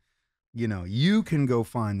of, you can go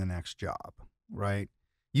find the next job, right?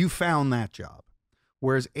 You found that job.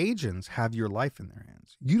 Whereas agents have your life in their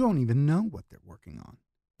hands. You don't even know what they're working on.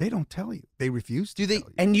 They don't tell you. They refuse to tell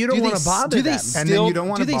you. And you don't want to bother them. And then you don't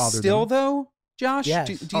want to bother them. Do they still though, Josh? Yes.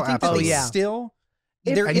 Do you think that they still?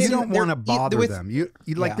 And you don't want to bother them. You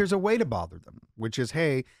like, Yeah. there's a way to bother them, which is,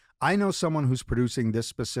 hey, I know someone who's producing this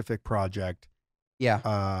specific project.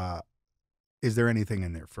 Yeah. Is there anything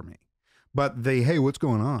in there for me? But hey, what's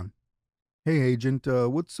going on? Hey, agent,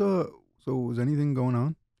 so is anything going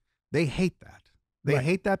on? They hate that. They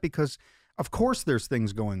hate that because, of course, there's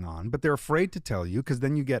things going on, but they're afraid to tell you because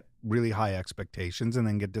then you get really high expectations and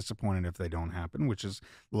then get disappointed if they don't happen, which is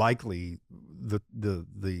likely the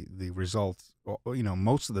result.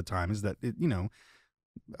 Most of the time is that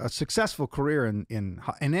a successful career in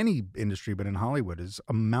any industry, but in Hollywood, is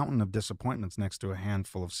a mountain of disappointments next to a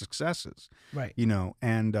handful of successes. Right.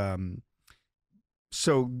 And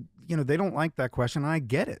so they don't like that question. And I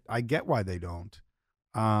get it. I get why they don't.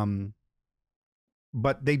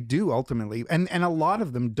 But they do ultimately, and a lot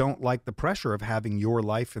of them don't like the pressure of having your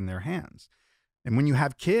life in their hands. And when you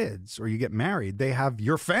have kids or you get married, they have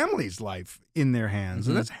your family's life in their hands,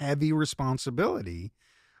 and that's heavy responsibility.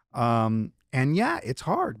 And yeah, it's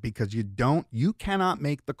hard because you cannot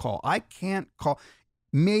make the call. I can't call.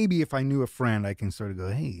 Maybe if I knew a friend, I can sort of go,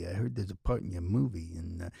 hey, I heard there's a part in your movie,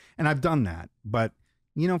 and I've done that. But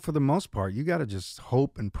for the most part, you got to just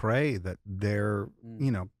hope and pray that they're,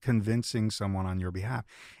 convincing someone on your behalf.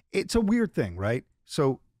 It's a weird thing, right?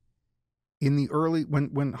 So in the early,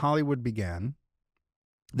 when Hollywood began,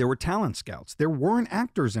 there were talent scouts. There weren't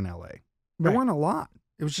actors in LA. There weren't a lot.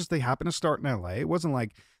 It was just they happened to start in LA. It wasn't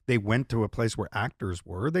like they went to a place where actors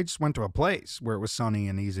were. They just went to a place where it was sunny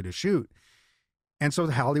and easy to shoot. And so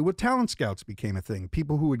the Hollywood talent scouts became a thing.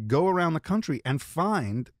 People who would go around the country and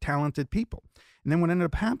find talented people. And then what ended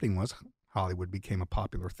up happening was Hollywood became a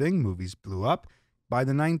popular thing. Movies blew up. By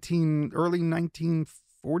the early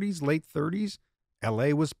 1940s, late 30s, LA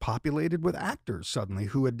was populated with actors suddenly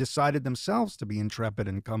who had decided themselves to be intrepid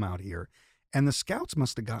and come out here. And the scouts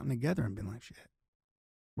must have gotten together and been like, shit,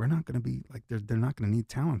 we're not going to be like, they're not going to need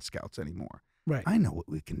talent scouts anymore. Right. I know what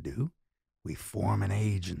we can do. We form an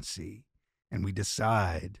agency and we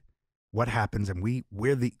decide what happens, and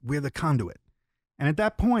we're the conduit. And at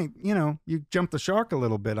that point, you jump the shark a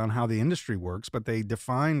little bit on how the industry works, but they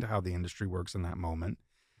defined how the industry works in that moment.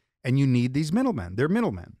 And you need these middlemen. They're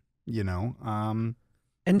middlemen, And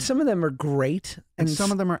some of them are great. And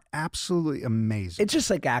some of them are absolutely amazing. It's just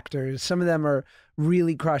like actors. Some of them are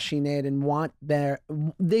really crushing it and want the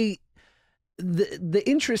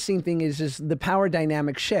interesting thing is the power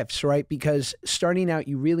dynamic shifts, right? Because starting out,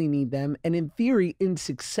 you really need them. And in theory, in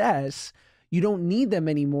success, you don't need them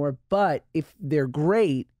anymore. But if they're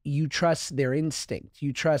great, you trust their instinct.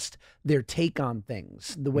 You trust their take on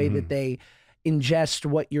things, the way that they ingest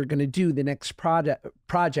what you're going to do, the next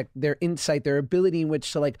project, their insight, their ability in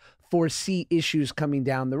which to foresee issues coming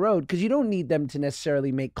down the road. Because you don't need them to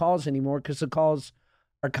necessarily make calls anymore because the calls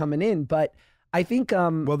are coming in. But I think...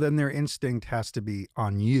 well, then their instinct has to be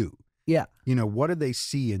on you. Yeah. What do they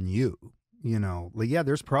see in you? Yeah,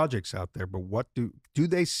 there's projects out there, but what do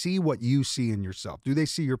they see what you see in yourself? Do they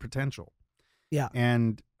see your potential? Yeah.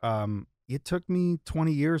 And it took me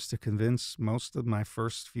 20 years to convince most of my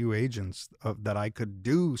first few agents that I could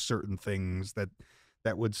do certain things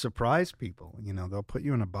that would surprise people. They'll put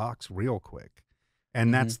you in a box real quick.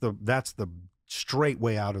 And that's the straight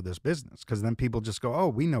way out of this business, because then people just go, oh,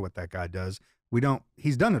 we know what that guy does.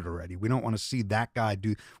 He's done it already. We don't want to see that guy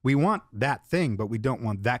do. We want that thing, but we don't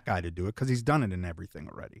want that guy to do it because he's done it in everything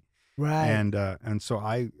already. Right. And so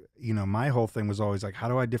my whole thing was always like, how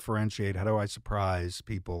do I differentiate? How do I surprise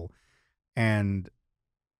people? And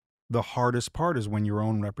the hardest part is when your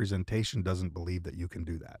own representation doesn't believe that you can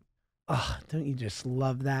do that. Oh, don't you just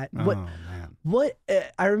love that? Oh, man. What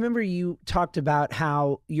I remember you talked about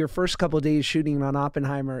how your first couple of days shooting on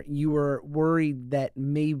Oppenheimer, you were worried that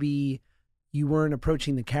maybe you weren't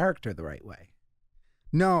approaching the character the right way.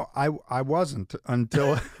 No, I wasn't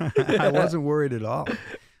until I wasn't worried at all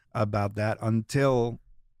about that until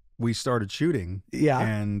we started shooting. Yeah.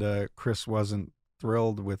 And Chris wasn't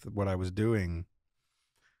thrilled with what I was doing.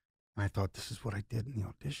 I thought, this is what I did in the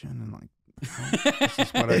audition, and like, this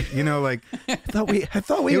is what I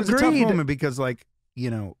thought we it was agreed. a tough moment because, like,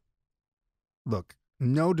 look,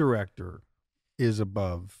 no director is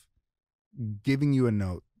above giving you a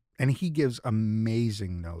note, and he gives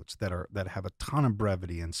amazing notes that have a ton of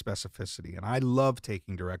brevity and specificity. And I love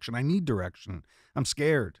taking direction. I need direction. I'm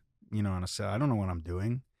scared, on a set. I don't know what I'm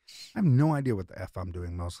doing. I have no idea what the F I'm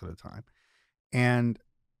doing most of the time.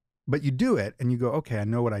 But you do it and you go, okay, I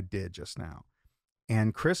know what I did just now.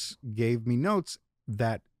 And Chris gave me notes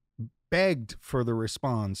that begged for the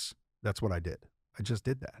response, that's what I did. I just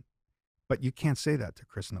did that. But you can't say that to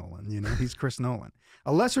Chris Nolan. He's Chris Nolan.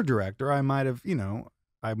 A lesser director, I might have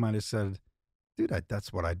said, dude,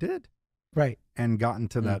 that's what I did. Right. And gotten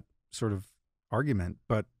to that sort of argument.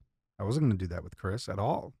 But I wasn't going to do that with Chris at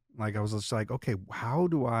all. Like, I was just like, okay, how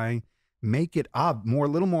do I make it a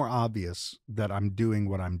little more obvious that I'm doing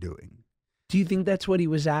what I'm doing? Do you think that's what he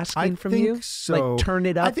was asking from think you? So. Like, turn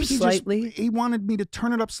it up slightly? He wanted me to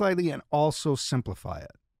turn it up slightly and also simplify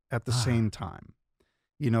it at the same time.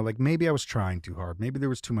 Like, maybe I was trying too hard. Maybe there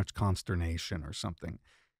was too much consternation or something.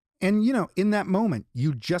 And, in that moment,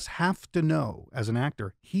 you just have to know as an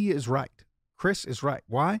actor, he is right. Chris is right.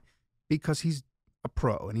 Why? Because he's a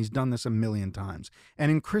pro and he's done this a million times.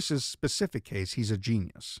 And in Chris's specific case, he's a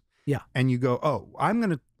genius. Yeah. And you go, oh,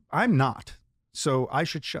 I'm not. So I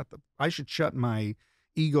should shut my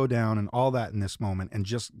ego down and all that in this moment and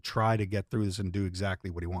just try to get through this and do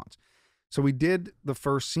exactly what he wants. So we did the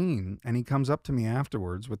first scene, and he comes up to me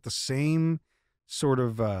afterwards with the same sort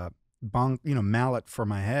of mallet for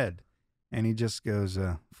my head. And he just goes,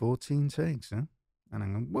 14 takes, huh? And I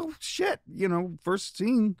go, well, shit, first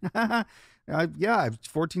scene. Yeah,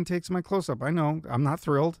 14 takes my close-up. I know. I'm not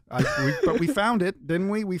thrilled. But we found it, didn't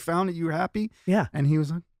we? We found it. You happy? Yeah. And he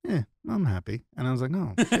was like, yeah, I'm happy. And I was like,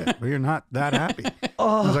 no, shit, well, you're not that happy.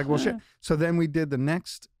 Oh. I was like, well, shit. So then we did the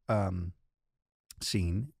next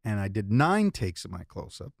scene, and I did 9 takes of my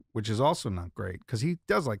close-up, which is also not great because he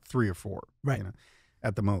does like 3 or 4, right,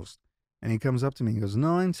 at the most. And he comes up to me and goes,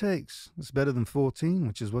 9 takes. It's better than 14,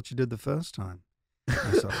 which is what you did the first time.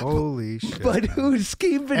 I said, holy shit. But who's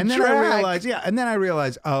keeping and then track? I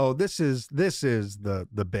realized, oh, this is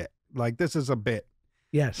the bit. Like, this is a bit.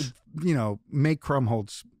 Yes. Make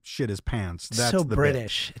Krumholtz shit his pants. That's so the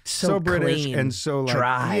British. Bit. It's so British clean, and so like,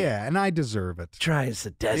 dry. Yeah, and I deserve it. Dry as the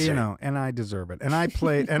desert. And I deserve it. And I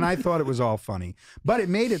played, and I thought it was all funny. But it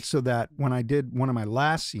made it so that when I did one of my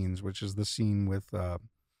last scenes, which is the scene with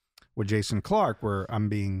Jason Clarke, where I'm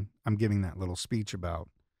giving that little speech about,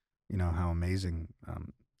 how amazing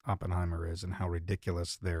Oppenheimer is and how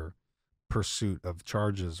ridiculous their pursuit of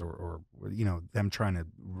charges or them trying to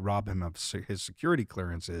rob him of his security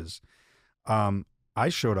clearance is. I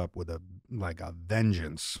showed up with a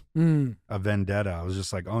vengeance, a vendetta. I was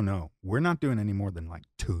just like, oh no, we're not doing any more than like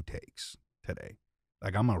 2 takes today.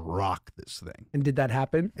 Like, I'm gonna rock this thing. And did that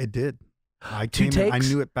happen? It did. I 2 takes? I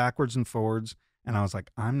knew it backwards and forwards, and I was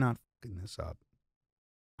like, I'm not fucking this up.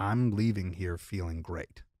 I'm leaving here feeling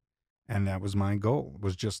great. And that was my goal,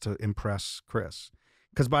 was just to impress Chris.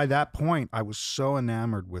 Because by that point, I was so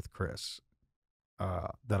enamored with Chris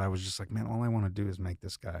that I was just like, man, all I want to do is make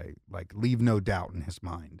this guy, like, leave no doubt in his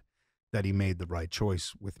mind that he made the right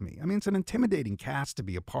choice with me. I mean, it's an intimidating cast to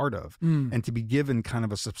be a part of and to be given kind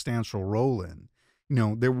of a substantial role in.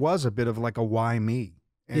 There was a bit of like a why me?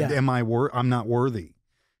 Yeah. I'm not worthy.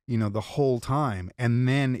 The whole time. And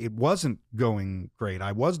then it wasn't going great.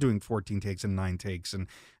 I was doing 14 takes and 9 takes. And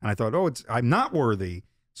I thought, I'm not worthy.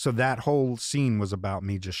 So that whole scene was about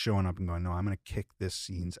me just showing up and going, no, I'm going to kick this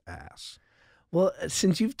scene's ass. Well,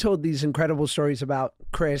 since you've told these incredible stories about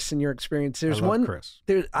Chris and your experience, there's one. Chris.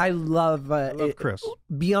 I love Chris.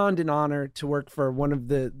 Beyond an honor to work for one of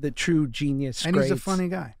the true genius And greats. he's a funny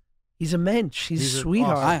guy. He's a mensch. He's a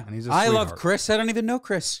sweetheart. Awesome, and he's a I love sweetheart. Chris. I don't even know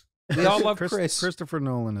Chris. We all love Chris. Christopher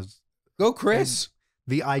Nolan is Go Chris.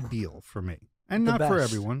 the ideal for me. And the not for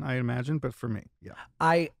best. everyone, I imagine, but for me, yeah.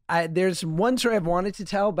 I there's one story I've wanted to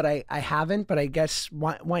tell, but I haven't. But I guess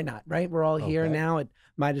why not? Right? We're all here Okay. now. It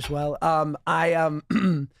might as well.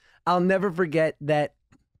 I'll never forget that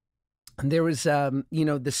there was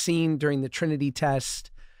the scene during the Trinity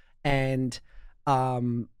test, and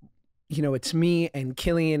it's me and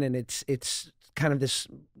Killian, and it's kind of this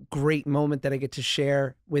great moment that I get to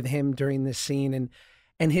share with him during this scene,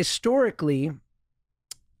 and historically,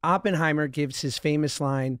 Oppenheimer gives his famous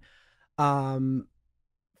line from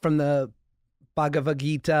the Bhagavad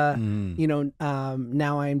Gita,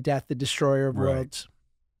 now I am death, the destroyer of Right. worlds.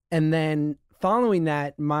 And then following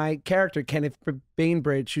that, my character, Kenneth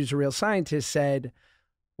Bainbridge, who's a real scientist, said,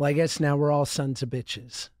 well, I guess now we're all sons of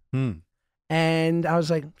bitches. Hmm. And I was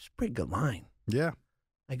like, it's a pretty good line. Yeah.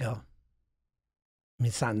 I go, I mean,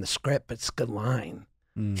 it's not in the script, but it's a good line.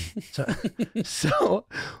 So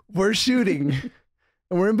we're shooting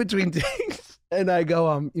and we're in between takes. And I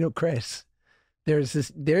go, Chris,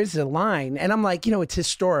 there's a line. And I'm like, it's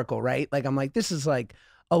historical, right? Like, I'm like, this is like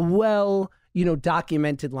a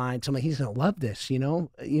documented line. So I'm like, he's going to love this,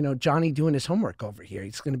 Johnny doing his homework over here.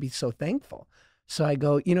 He's going to be so thankful. So I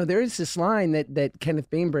go, there is this line that Kenneth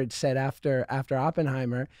Bainbridge said after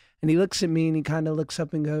Oppenheimer. And he looks at me and he kind of looks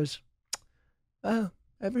up and goes, oh,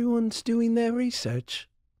 everyone's doing their research.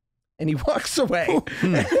 And he walks away.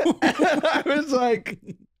 And I was like,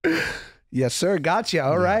 yes, sir. Gotcha.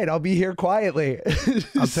 All right. I'll be here quietly.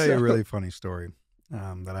 I'll tell you a really funny story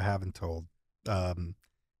that I haven't told.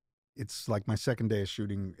 It's like my second day of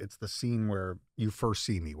shooting. It's the scene where you first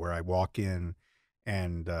see me, where I walk in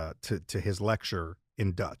and to his lecture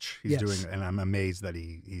in Dutch. He's Yes. doing, and I'm amazed that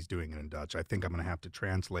he's doing it in Dutch. I think I'm going to have to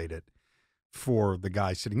translate it for the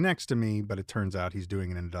guy sitting next to me, but it turns out he's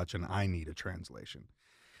doing it in Dutch and I need a translation.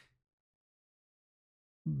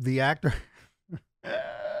 The actor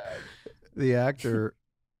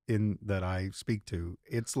in that I speak to,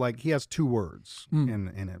 it's like he has two words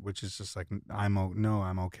in it, which is just like, I'm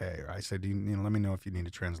okay. Or I said, let me know if you need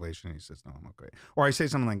a translation. And he says, no, I'm okay. Or I say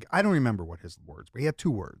something like, I don't remember what his words, but he had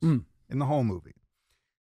two words in the whole movie.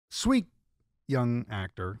 Sweet young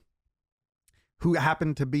actor who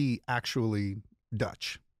happened to be actually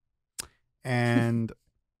Dutch. And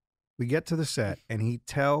we get to the set and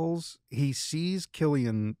he sees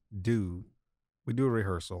Killian we do a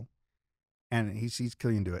rehearsal and he sees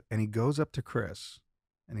Killian do it. And he goes up to Chris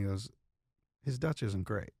and he goes, his Dutch isn't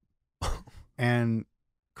great. And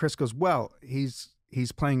Chris goes, well, he's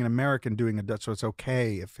playing an American doing a Dutch, so it's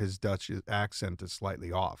okay if his Dutch accent is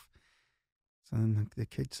slightly off. So then the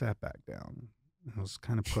kid sat back down and was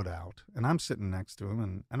kind of put out. And I'm sitting next to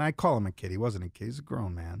him and I call him a kid. He wasn't a kid. He's a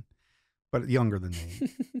grown man, but younger than me.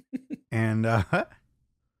 And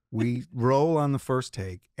we roll on the first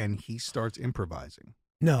take, and he starts improvising.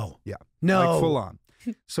 No. Yeah. No. Like full on.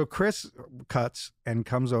 So Chris cuts and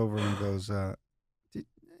comes over and goes, did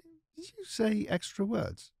you say extra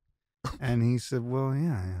words? And he said, well,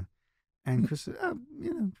 yeah. And Chris said,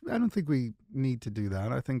 I don't think we need to do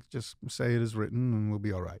that. I think just say it as written and we'll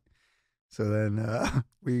be all right. So then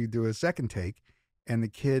we do a second take, and the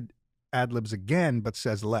kid ad-libs again, but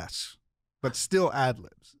says less. But still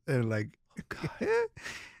ad-libs. And like,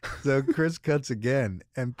 so Chris cuts again.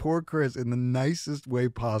 And poor Chris, in the nicest way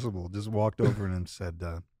possible, just walked over and said,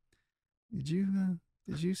 did you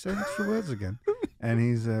say extra words again? And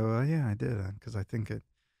he said, well, yeah, I did. Because I think it.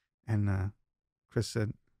 And Chris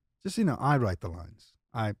said, just, I write the lines.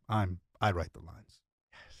 I write the lines.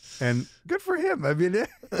 Yes. And good for him. I mean,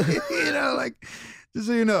 like, just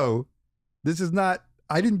so you know, this is not,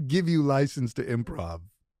 I didn't give you license to improv.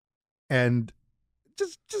 And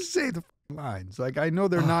just say the lines. Like, I know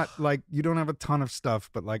they're not like, you don't have a ton of stuff,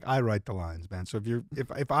 but like, I write the lines, man. So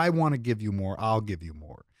if I want to give you more, I'll give you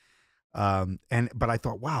more. But I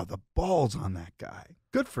thought, wow, the balls on that guy.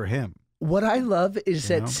 Good for him. What I love is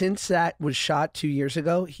You that know? since that was shot 2 years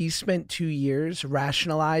ago, he spent 2 years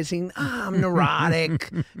rationalizing, I'm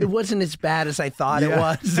neurotic. It wasn't as bad as I thought it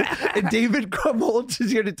was. And David Krumholtz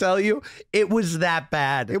is here to tell you it was that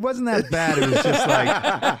bad. It wasn't that bad. It was just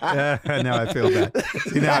like, now I feel bad.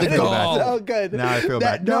 See, now I feel bad. Oh, good. Now I feel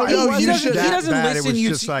bad. No, it no, wasn't he doesn't that bad. listen. It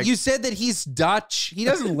was just like, You said that he's Dutch. He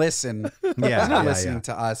doesn't listen. He's not listening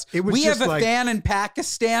to us. It was We have just a like- fan in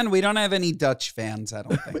Pakistan. We don't have any Dutch fans, I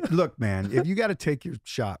don't think. Look, man, if you got to take your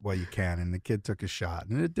shot while you can, and the kid took his shot,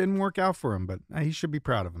 and it didn't work out for him, but he should be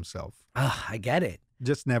proud of himself. I get it.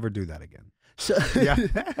 Just never do that again. So, Yeah.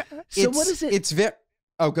 so what is it? It's very.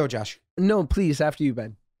 Oh, go, Josh. No, please, after you,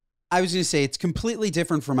 Ben. I was going to say it's completely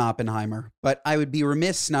different from Oppenheimer, but I would be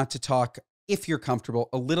remiss not to talk, if you're comfortable,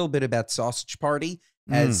 a little bit about Sausage Party,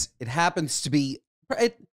 as it happens to be.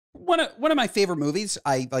 one of my favorite movies.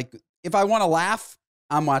 I like if I want to laugh,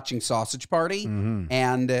 I'm watching Sausage Party,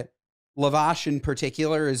 and Lavash in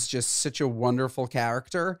particular is just such a wonderful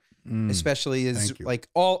character, especially as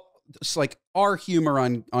like our humor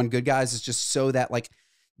on Good Guys is just so that like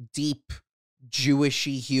deep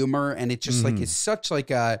Jewishy humor, and it just like is such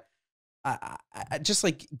like a just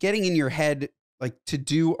like getting in your head like to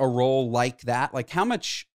do a role like that. Like how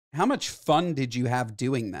much fun did you have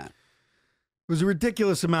doing that? It was a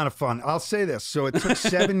ridiculous amount of fun. I'll say this. So it took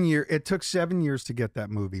 7 years. It took 7 years to get that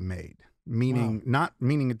movie made. Meaning, not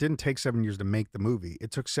meaning it didn't take 7 years to make the movie.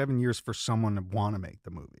 It took 7 years for someone to want to make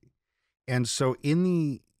the movie. And so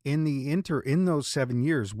in those 7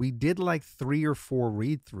 years, we did like 3 or 4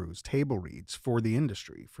 read-throughs, table reads for the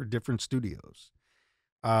industry, for different studios.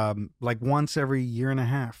 Like once every year and a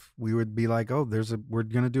half, we would be like, oh, we're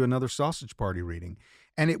going to do another Sausage Party reading.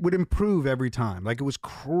 And it would improve every time. Like it was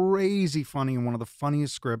crazy funny, and one of the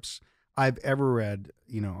funniest scripts I've ever read.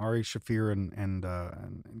 You know, Ari Shafir and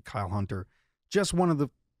Kyle Hunter, just one of the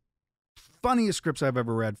funniest scripts I've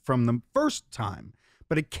ever read from the first time.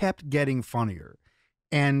 But it kept getting funnier,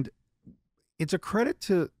 and it's a credit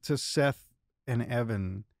to Seth and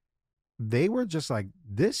Evan. They were just like,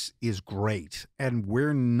 this is great, and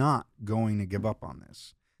we're not going to give up on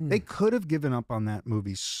this. They could have given up on that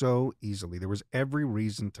movie so easily. There was every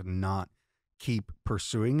reason to not keep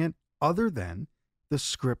pursuing it, other than the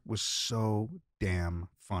script was so damn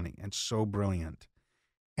funny and so brilliant.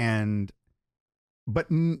 But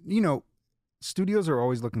you know, studios are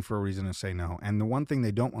always looking for a reason to say no. And the one thing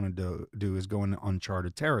they don't want to do is go into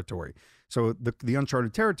uncharted territory. So the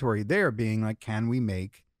uncharted territory there being like, can we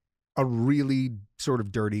make a really sort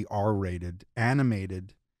of dirty R-rated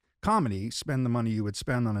animated comedy, spend the money you would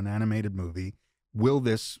spend on an animated movie? Will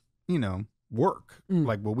this, you know, work?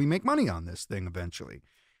 Like, will we make money on this thing eventually?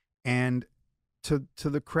 And to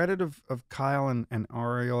the credit of Kyle and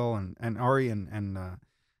Ariel and Ari and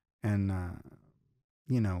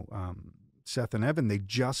Seth and Evan, they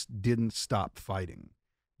just didn't stop fighting.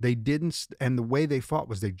 They didn't, and the way they fought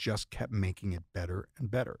was they just kept making it better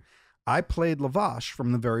and better. I played Lavash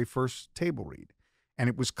from the very first table read. And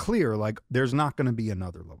it was clear, like, there's not going to be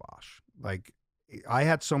another Lavash. Like, I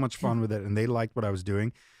had so much fun with it, and they liked what I was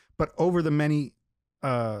doing. But over the many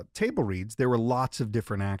table reads, there were lots of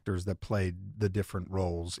different actors that played the different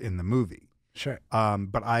roles in the movie. Sure.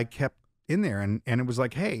 But I kept in there, and it was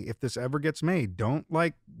like, hey, if this ever gets made, don't,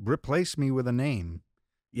 like, replace me with a name.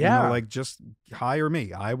 Yeah. You know, like, just hire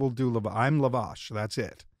me. I will do I'm Lavash. That's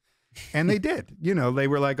it. And they did. You know, they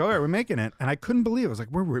were like, all right, we're making it. And I couldn't believe it. I was like,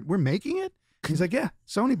 we're making it? He's like, yeah,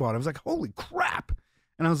 Sony bought it. I was like, holy crap.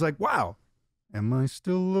 And I was like, wow, am I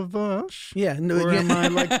still Lavash? Yeah. No, or am I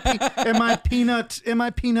like, am I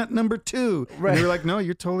peanut number 2? Right. And they were like, no,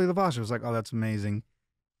 you're totally Lavash. I was like, oh, that's amazing.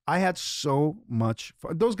 I had so much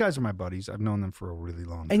fun. Those guys are my buddies. I've known them for a really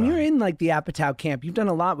long time. And you're in like the Apatow camp. You've done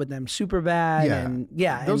a lot with them. Superbad. Yeah. And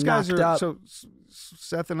yeah. Those and guys Knocked are, Up. so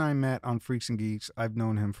Seth and I met on Freaks and Geeks. I've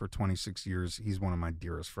known him for 26 years. He's one of my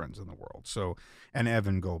dearest friends in the world. So, and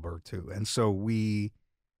Evan Goldberg too. And so we,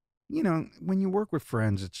 you know, when you work with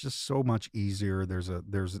friends, it's just so much easier. There's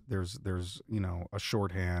you know, a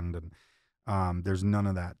shorthand, and there's none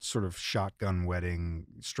of that sort of shotgun wedding,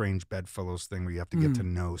 strange bedfellows thing where you have to get to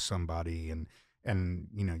know somebody, and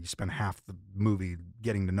you know, you spend half the movie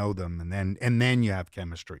getting to know them, and then you have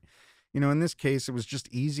chemistry. You know, in this case, it was just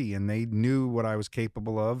easy, and they knew what I was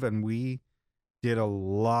capable of, and we did a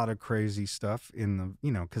lot of crazy stuff in the,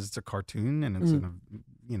 you know, because it's a cartoon, and it's in a,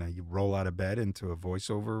 you know, you roll out of bed into a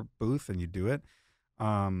voiceover booth and you do it.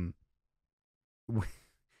 And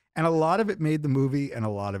a lot of it made the movie, and a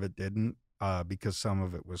lot of it didn't, because some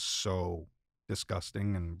of it was so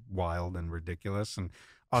disgusting and wild and ridiculous, and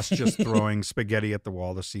us just throwing spaghetti at the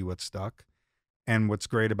wall to see what stuck. And what's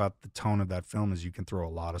great about the tone of that film is you can throw a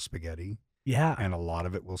lot of spaghetti. Yeah. And a lot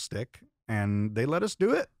of it will stick. And they let us do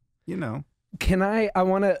it, you know. I'm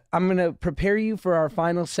going to prepare you for our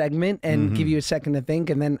final segment and give you a second to think.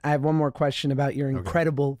 And then I have one more question about your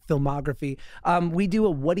incredible filmography. We do a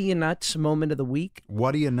What Are You Nuts moment of the week.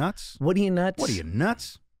 What Are You Nuts? What Are You Nuts? What Are You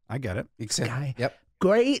Nuts? I get it. Guy. Yep.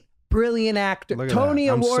 Great, brilliant actor. Look at Tony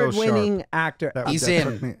that. I'm so Award-winning sharp. actor. He's that in.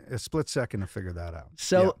 took me a split second to figure that out.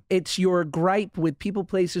 So it's your gripe with people,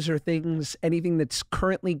 places, or things, anything that's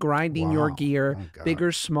currently grinding your Wow. gear, Oh, God. big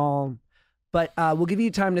or small. But we'll give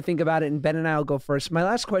you time to think about it, and Ben and I will go first. My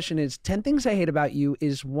last question is, 10 Things I Hate About You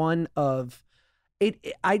is one of,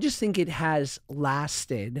 I just think it has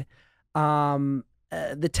lasted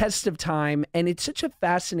the test of time, and it's such a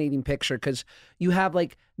fascinating picture because you have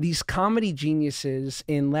like these comedy geniuses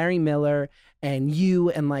in Larry Miller and you,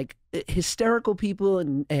 and like hysterical people,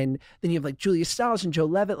 and then you have like Julia Stiles and Joe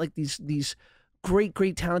Levitt, like these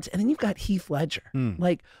great talents, and then you've got Heath Ledger.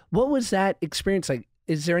 Like, what was that experience like?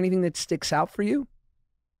 Is there anything that sticks out for you?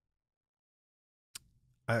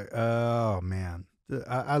 Oh man,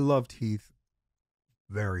 I loved Heath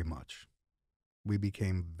very much. We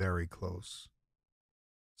became very close.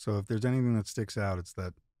 So if there's anything that sticks out, it's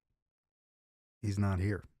that he's not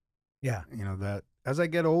here. Yeah. You know, that as I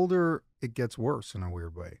get older, it gets worse in a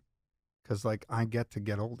weird way. Because like I get to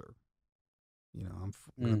get older. You know, I'm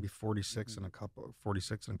going to be 46 in a couple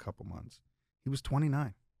months. He was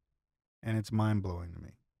 29. And it's mind blowing to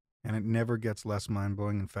me. And it never gets less mind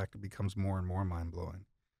blowing. In fact, it becomes more and more mind blowing.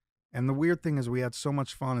 And the weird thing is we had so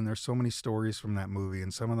much fun, and there's so many stories from that movie,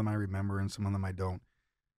 and some of them I remember and some of them I don't.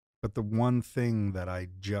 But the one thing that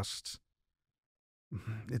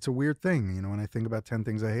it's a weird thing, you know, when I think about 10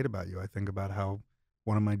 Things I Hate About You, I think about how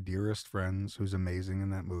one of my dearest friends, who's amazing in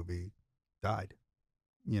that movie, died,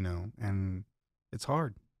 you know, and it's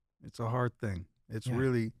hard. It's a hard thing. It's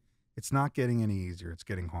really, it's not getting any easier. It's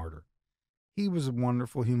getting harder. He was a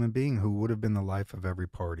wonderful human being who would have been the life of every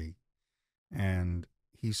party. And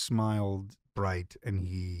he smiled bright, and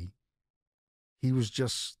he was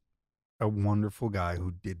just a wonderful guy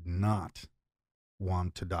who did not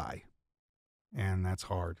want to die. And that's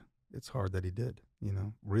hard. It's hard that he did, you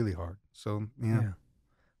know, really hard. So, yeah.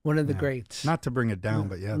 One of the greats. Not to bring it down,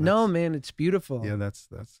 but yeah. No, man, it's beautiful. Yeah, it's,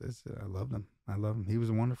 I loved him. I love him. He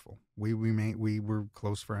was wonderful. We were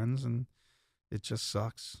close friends, and it just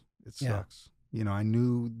sucks. It sucks. You know, I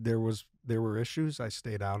knew there were issues. I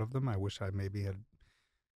stayed out of them. I wish I maybe had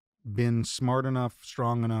been smart enough,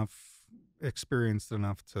 strong enough, experienced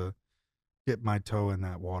enough to dip my toe in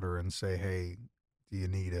that water and say, "Hey, do you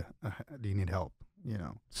need help?" You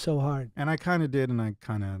know. So hard. And I kind of did, and I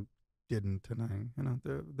kind of didn't, and I, you know,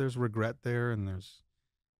 there's regret there, and there's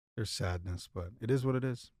sadness, but it is what it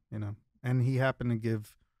is, you know. And he happened to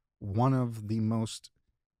give one of the most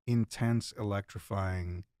intense,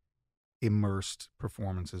 electrifying, immersed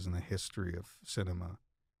performances in the history of cinema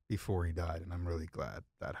before he died, and I'm really glad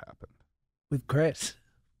that happened. With Chris.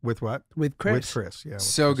 With what? With Chris. With Chris, yeah. With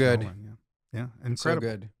so Chris good. Nolan, yeah, incredible.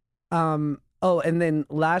 So good. Oh, and then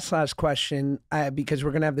last question, because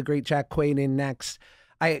we're gonna have the great Jack Quaid in next.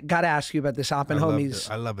 I got to ask you about this Oppenhomies.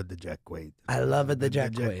 I love it, the Jack Quaid. I love it, the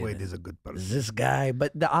Jack Jack Quaid. Quaid is a good person. This guy.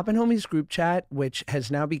 But the Oppenhomies group chat, which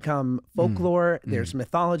has now become folklore, there's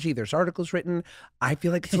mythology, there's articles written. I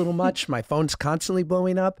feel like it's a little much. My phone's constantly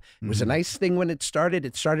blowing up. It was a nice thing when it started.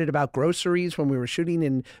 It started about groceries when we were shooting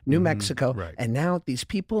in New Mexico. Right. And now these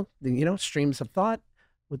people, you know, streams of thought.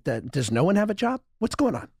 Does no one have a job? What's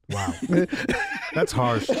going on? Wow. That's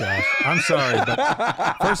harsh, Josh. I'm sorry,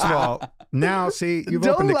 but first of all, now see, you've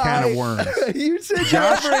Don't opened a can of lie. worms. You said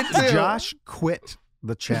Josh, Josh quit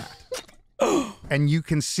the chat. And you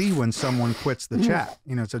can see when someone quits the chat.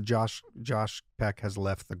 You know, it's Josh Peck has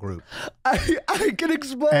left the group. I can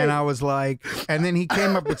explain. And I was like, and then he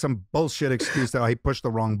came up with some bullshit excuse that he pushed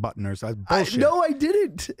the wrong button or something. Bullshit. No, I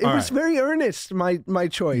didn't. It was very earnest, my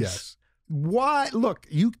choice. Yes. Why? Look,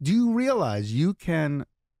 do you realize you can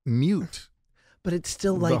mute? But it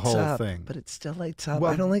still lights the whole up. thing. But it still lights up. Well,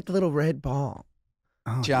 I don't like the little red ball.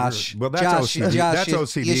 Oh, Josh. well, that's Josh, OCD. Josh, That's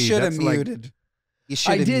OCD. You should have That's like- muted. You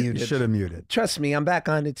should have did. muted. You should have muted. Trust me, I'm back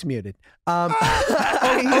on. It's muted. You've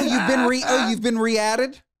been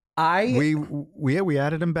re-added? We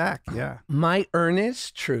added him back. Yeah. My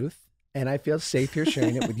earnest truth, and I feel safe here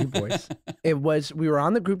sharing it with you boys. We were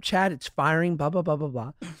on the group chat. It's firing. Blah blah blah blah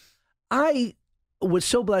blah. I was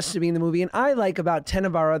so blessed to be in the movie, and I, like about 10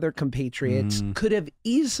 of our other compatriots, could have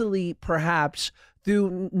easily, perhaps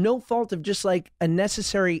through no fault of just like a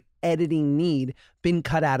necessary editing need, been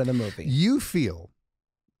cut out of the movie. You feel,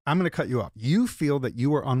 I'm going to cut you off. You feel that you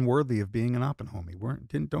were unworthy of being an Oppenheimer,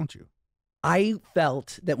 don't you? I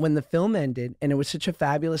felt that when the film ended, and it was such a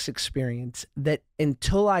fabulous experience, that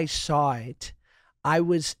until I saw it,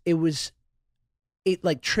 it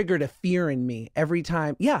like triggered a fear in me every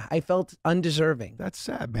time. Yeah, I felt undeserving. That's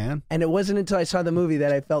sad, man. And it wasn't until I saw the movie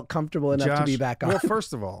that I felt comfortable enough to be back on. Well,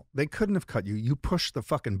 first of all, they couldn't have cut you. You pushed the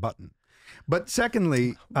fucking button. But secondly,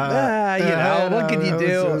 you know, what can you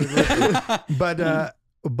do?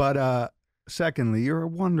 But secondly, you're a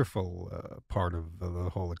wonderful part of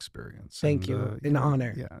the whole experience. Thank you. An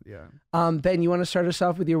honor. Yeah. Ben, you want to start us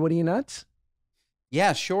off with your What Are You Nuts?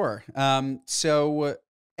 Yeah, sure. So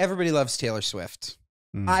everybody loves Taylor Swift.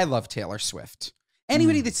 I love Taylor Swift.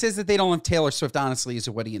 Anybody that says that they don't love Taylor Swift, honestly, is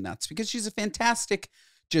a What Are You Nuts? Because she's a fantastic,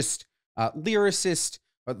 just lyricist.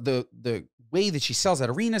 The way that she sells at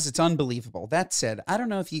arenas, it's unbelievable. That said, I don't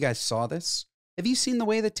know if you guys saw this. Have you seen the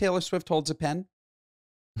way that Taylor Swift holds a pen?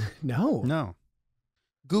 No. No.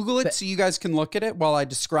 Google it But- so you guys can look at it while I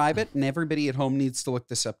describe it, and everybody at home needs to look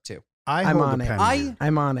this up too. I'm hold on the it. pen I- here.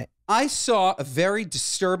 I'm on it. I saw a very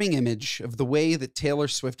disturbing image of the way that Taylor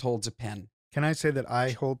Swift holds a pen. Can I say that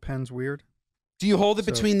I hold pens weird? Do you hold it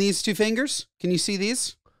So- between these two fingers? Can you see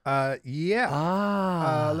these? Yeah.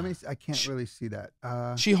 Ah. Let me. I can't really see that.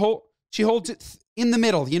 She holds it in the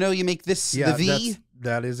middle. You know, you make this Yeah, the V.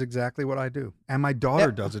 that is exactly what I do, and my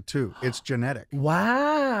daughter does it too. It's genetic.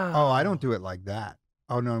 Wow. Oh, I don't do it like that.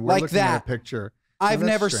 Oh no, we're Like looking at that. a picture. I've that's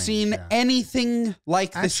never strange, seen yeah. anything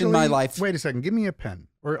like this in my Actually, life. Wait a second. Give me a pen,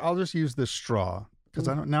 or I'll just use this straw because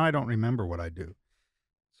I don't remember what I do.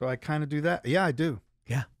 So I kind of do that. Yeah, I do.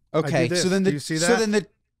 Okay, this. so then Do you see that?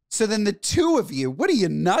 so then the two of you, what are you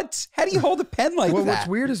nuts? How do you hold a pen like Well, that? what's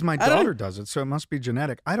weird is my I don't- daughter does it, so it must be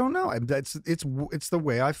genetic. I don't know. It's the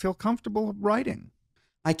way I feel comfortable writing.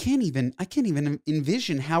 I can't even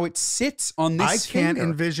envision how it sits on this I can't finger.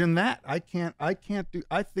 envision that. I can't do.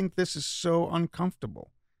 I think this is so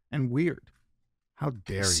uncomfortable and weird. How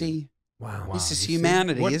dare you? See, Wow. Wow. this is you see?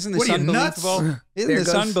 humanity. What- Isn't what this are you, nuts? unbelievable? Isn't There this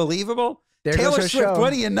goes- unbelievable? There Taylor goes our Swift, show.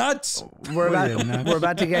 what are you nuts? We're What are you, about nuts? we're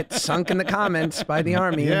about to get sunk in the comments by the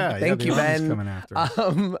army. Yeah, Thank the you, army's Ben. coming after us.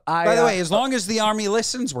 By the way, as long as the army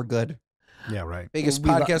listens, we're good. Yeah, right. Biggest We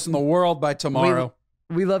lo- podcast in the world by tomorrow.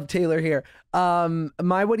 we love Taylor here.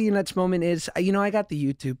 My what are you nuts moment is, I got the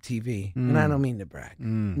YouTube TV, and I don't mean to brag.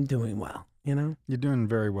 I'm doing well. You're doing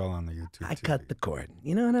very well on the YouTube. I TV. cut the cord.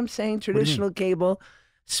 You know what I'm saying? do you mean? Traditional cable,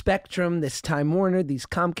 Spectrum, this Time Warner, these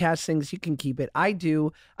Comcast things, you can keep it. I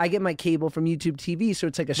do. I get my cable from YouTube TV, so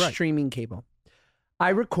it's like a Right. streaming cable. I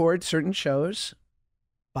record certain shows,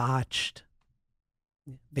 Botched,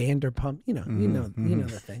 Vanderpump, you know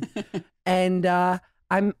the thing. And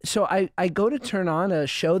I go to turn on a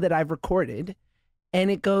show that I've recorded, and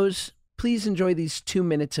it goes, please enjoy these 2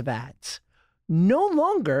 minutes of ads. No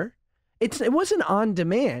longer, it wasn't on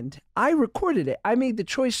demand. I recorded it. I made the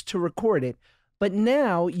choice to record it. But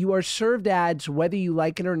now you are served ads whether you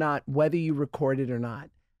like it or not, whether you record it or not.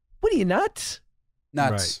 What are you, nuts?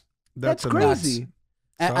 Nuts. That's a crazy.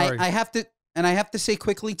 nuts. Sorry. I have to say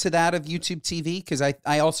quickly to that of YouTube TV, because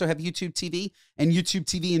I also have YouTube TV, and YouTube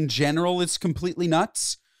TV in general is completely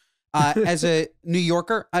nuts. As a New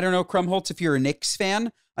Yorker, I don't know, Krumholtz, if you're a Knicks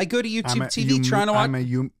fan, I go to YouTube TV trying to watch. I'm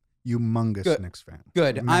a humongous Good. Knicks fan.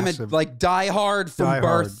 Good. Massive, I'm a diehard from diehard.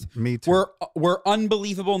 birth. Me too. We're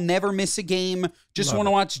unbelievable. Never miss a game. Just Love want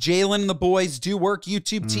to it. watch Jalen and the boys do work.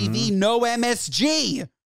 YouTube TV. No MSG.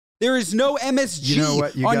 There is no MSG You know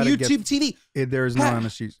what? You on gotta YouTube TV. There is no Ha-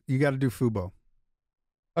 MSGs. You got to do Fubo.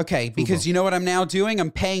 Okay, because Fubo. you know what I'm now doing?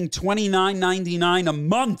 I'm paying $29.99 a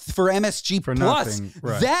month for MSG For Plus. nothing,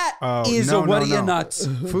 right. That Oh, is no, a what no, are you no. nuts?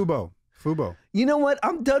 Fubo. You know what?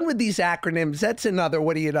 I'm done with these acronyms. That's another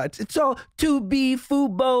what are you nuts? It's all to be,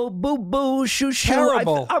 fubo, boo boo, shoo shoo.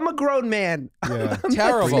 Terrible. I'm a grown man. Yeah.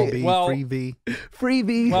 Terrible. Freebie, Well- freebie,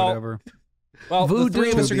 Freebie. Well, whatever. Well, the Voodoo.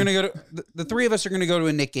 three of us are going to go to the three of us are going to go to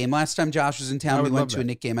a Knick game. Last time Josh was in I town, we would went love to a that.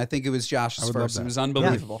 Knick game. I think it was I Josh's would love first. It that. was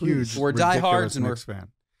unbelievable. Huge, We're ridiculous diehards and we're Knicks fan.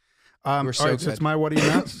 we're all so right, so good. it's my what are you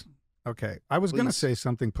nuts? Okay, I was going to Please. say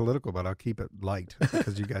something political, but I'll keep it light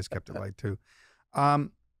because you guys kept it light too.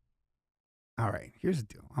 All right, here's the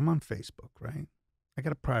deal. I'm on Facebook, right? I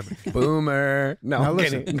got a private account. Boomer. No, Now I'm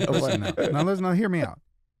listen, kidding. Go listen on. now. Now hear me out.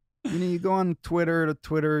 You go on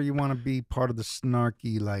Twitter, you want to be part of the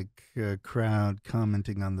snarky crowd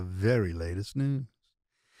commenting on the very latest news.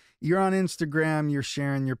 You're on Instagram, you're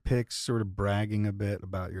sharing your pics, sort of bragging a bit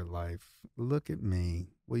about your life. Look at me.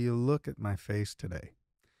 Will you look at my face today?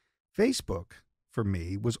 Facebook, for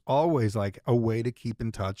me, was always like a way to keep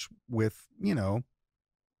in touch with,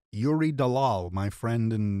 Yuri Dalal, my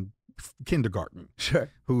friend in kindergarten. Sure.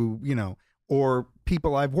 Who, or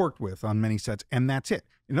people I've worked with on many sets, and that's it.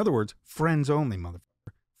 In other words, friends only,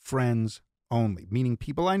 motherfucker. Friends only, meaning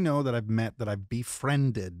people I know that I've met, that I've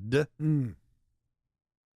befriended. Mm.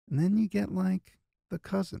 And then you get like the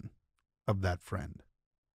cousin of that friend.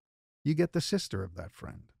 You get the sister of that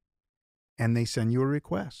friend. And they send you a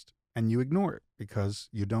request, and you ignore it because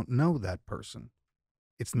you don't know that person.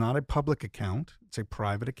 It's not a public account, it's a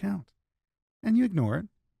private account. And you ignore it,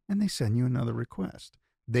 and they send you another request.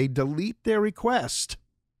 They delete their request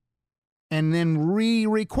and then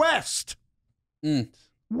re-request. Mm.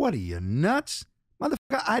 What are you, nuts?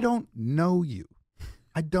 Motherfucker, I don't know you.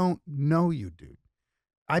 I don't know you, dude.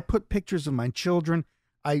 I put pictures of my children.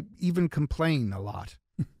 I even complain a lot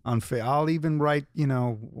on Facebook. I'll even write,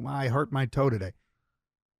 I hurt my toe today.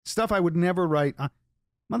 Stuff I would never write.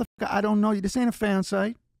 Motherfucker, I don't know you. This ain't a fan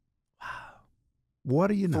site. Wow. What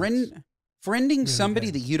are you, nuts? Friending Really somebody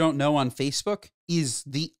bad. that you don't know on Facebook is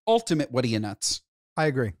the ultimate what are you nuts. I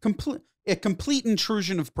agree. A complete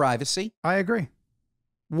intrusion of privacy. I agree.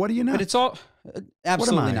 What do you know? But it's all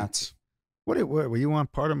absolutely nuts. What you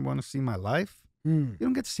want to see my life? You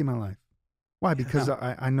don't get to see my life. Why? Because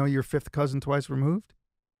I know your fifth cousin twice removed?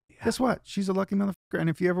 Yeah. Guess what? She's a lucky motherfucker. And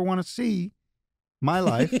if you ever want to see my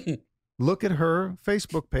life, look at her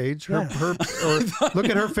Facebook page, or look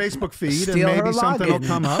at her Facebook feed, and maybe something will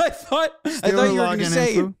come up. I thought you were going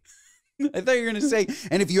to say,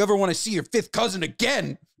 and if you ever want to see your fifth cousin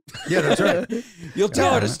again, yeah, that's right. You'll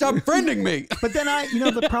tell her to stop friending me. But then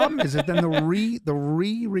the problem is that then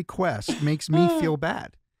the request makes me feel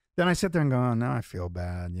bad. Then I sit there and go, oh, now I feel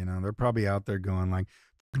bad. They're probably out there going like,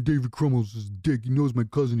 David Krumholtz is a dick. He knows my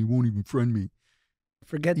cousin. He won't even friend me.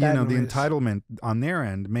 Forget that. The entitlement on their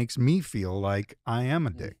end makes me feel like I am a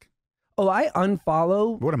dick. Oh, I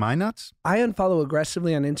unfollow. What, am I nuts? I unfollow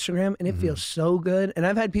aggressively on Instagram, and it feels so good. And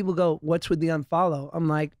I've had people go, what's with the unfollow? I'm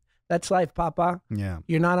like, that's life, Papa. Yeah.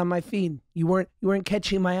 You're not on my feed. You weren't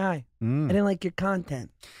catching my eye. I didn't like your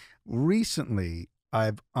content. Recently,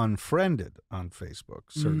 I've unfriended on Facebook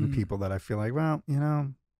certain people that I feel like, well,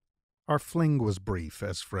 our fling was brief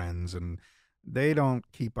as friends, and they don't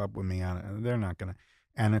keep up with me on it. They're not going to.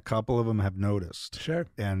 And a couple of them have noticed. Sure.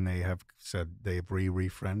 And they have said they've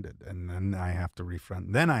refriended, and then I have to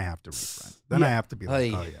refriend. Then I have to refriend. Then I have to be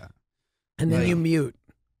like, oh, yeah. And then you mute.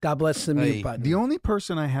 God bless the mute button. The only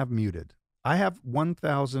person I have muted, I have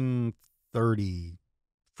 1,030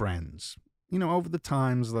 friends. Over the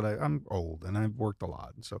times that I'm old and I've worked a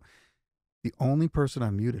lot. And so the only person I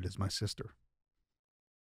muted is my sister.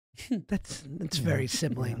 That's very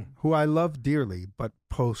sibling. Who I love dearly, but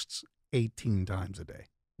posts 18 times a day.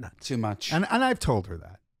 Not too much. And I've told her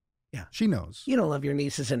that. Yeah. She knows. You don't love your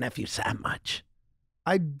nieces and nephews that much.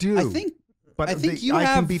 I do. I think I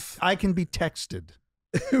can be texted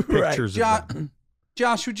pictures of them.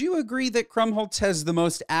 Josh, would you agree that Krumholtz has the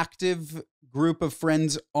most active group of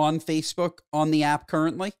friends on Facebook on the app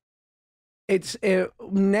currently? It's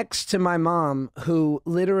next to my mom, who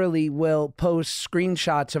literally will post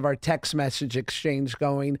screenshots of our text message exchange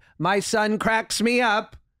going, my son cracks me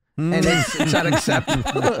up. And it's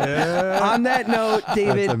unacceptable. On that note,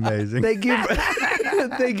 David, that's amazing. Thank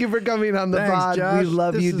you for coming on the pod. Josh. We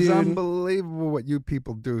love you, dude. This is unbelievable what you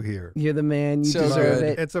people do here. You're the man. You So deserve good.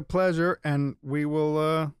 it. It's a pleasure, and we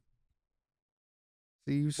will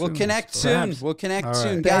see you soon. We'll connect soon. We'll connect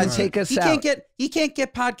soon. Ben, Guys, take us you out. can't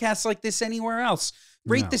get podcasts like this anywhere else.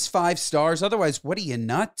 Rate this 5 stars. Otherwise, what are you,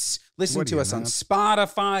 nuts? Listen to us on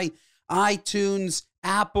Spotify, iTunes,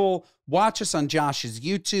 Apple. Watch us on Josh's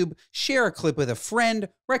YouTube. Share a clip with a friend.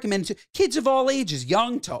 Recommend it to kids of all ages,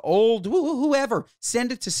 young to old, whoever.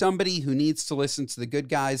 Send it to somebody who needs to listen to the good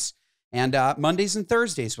guys. And Mondays and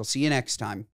Thursdays. We'll see you next time.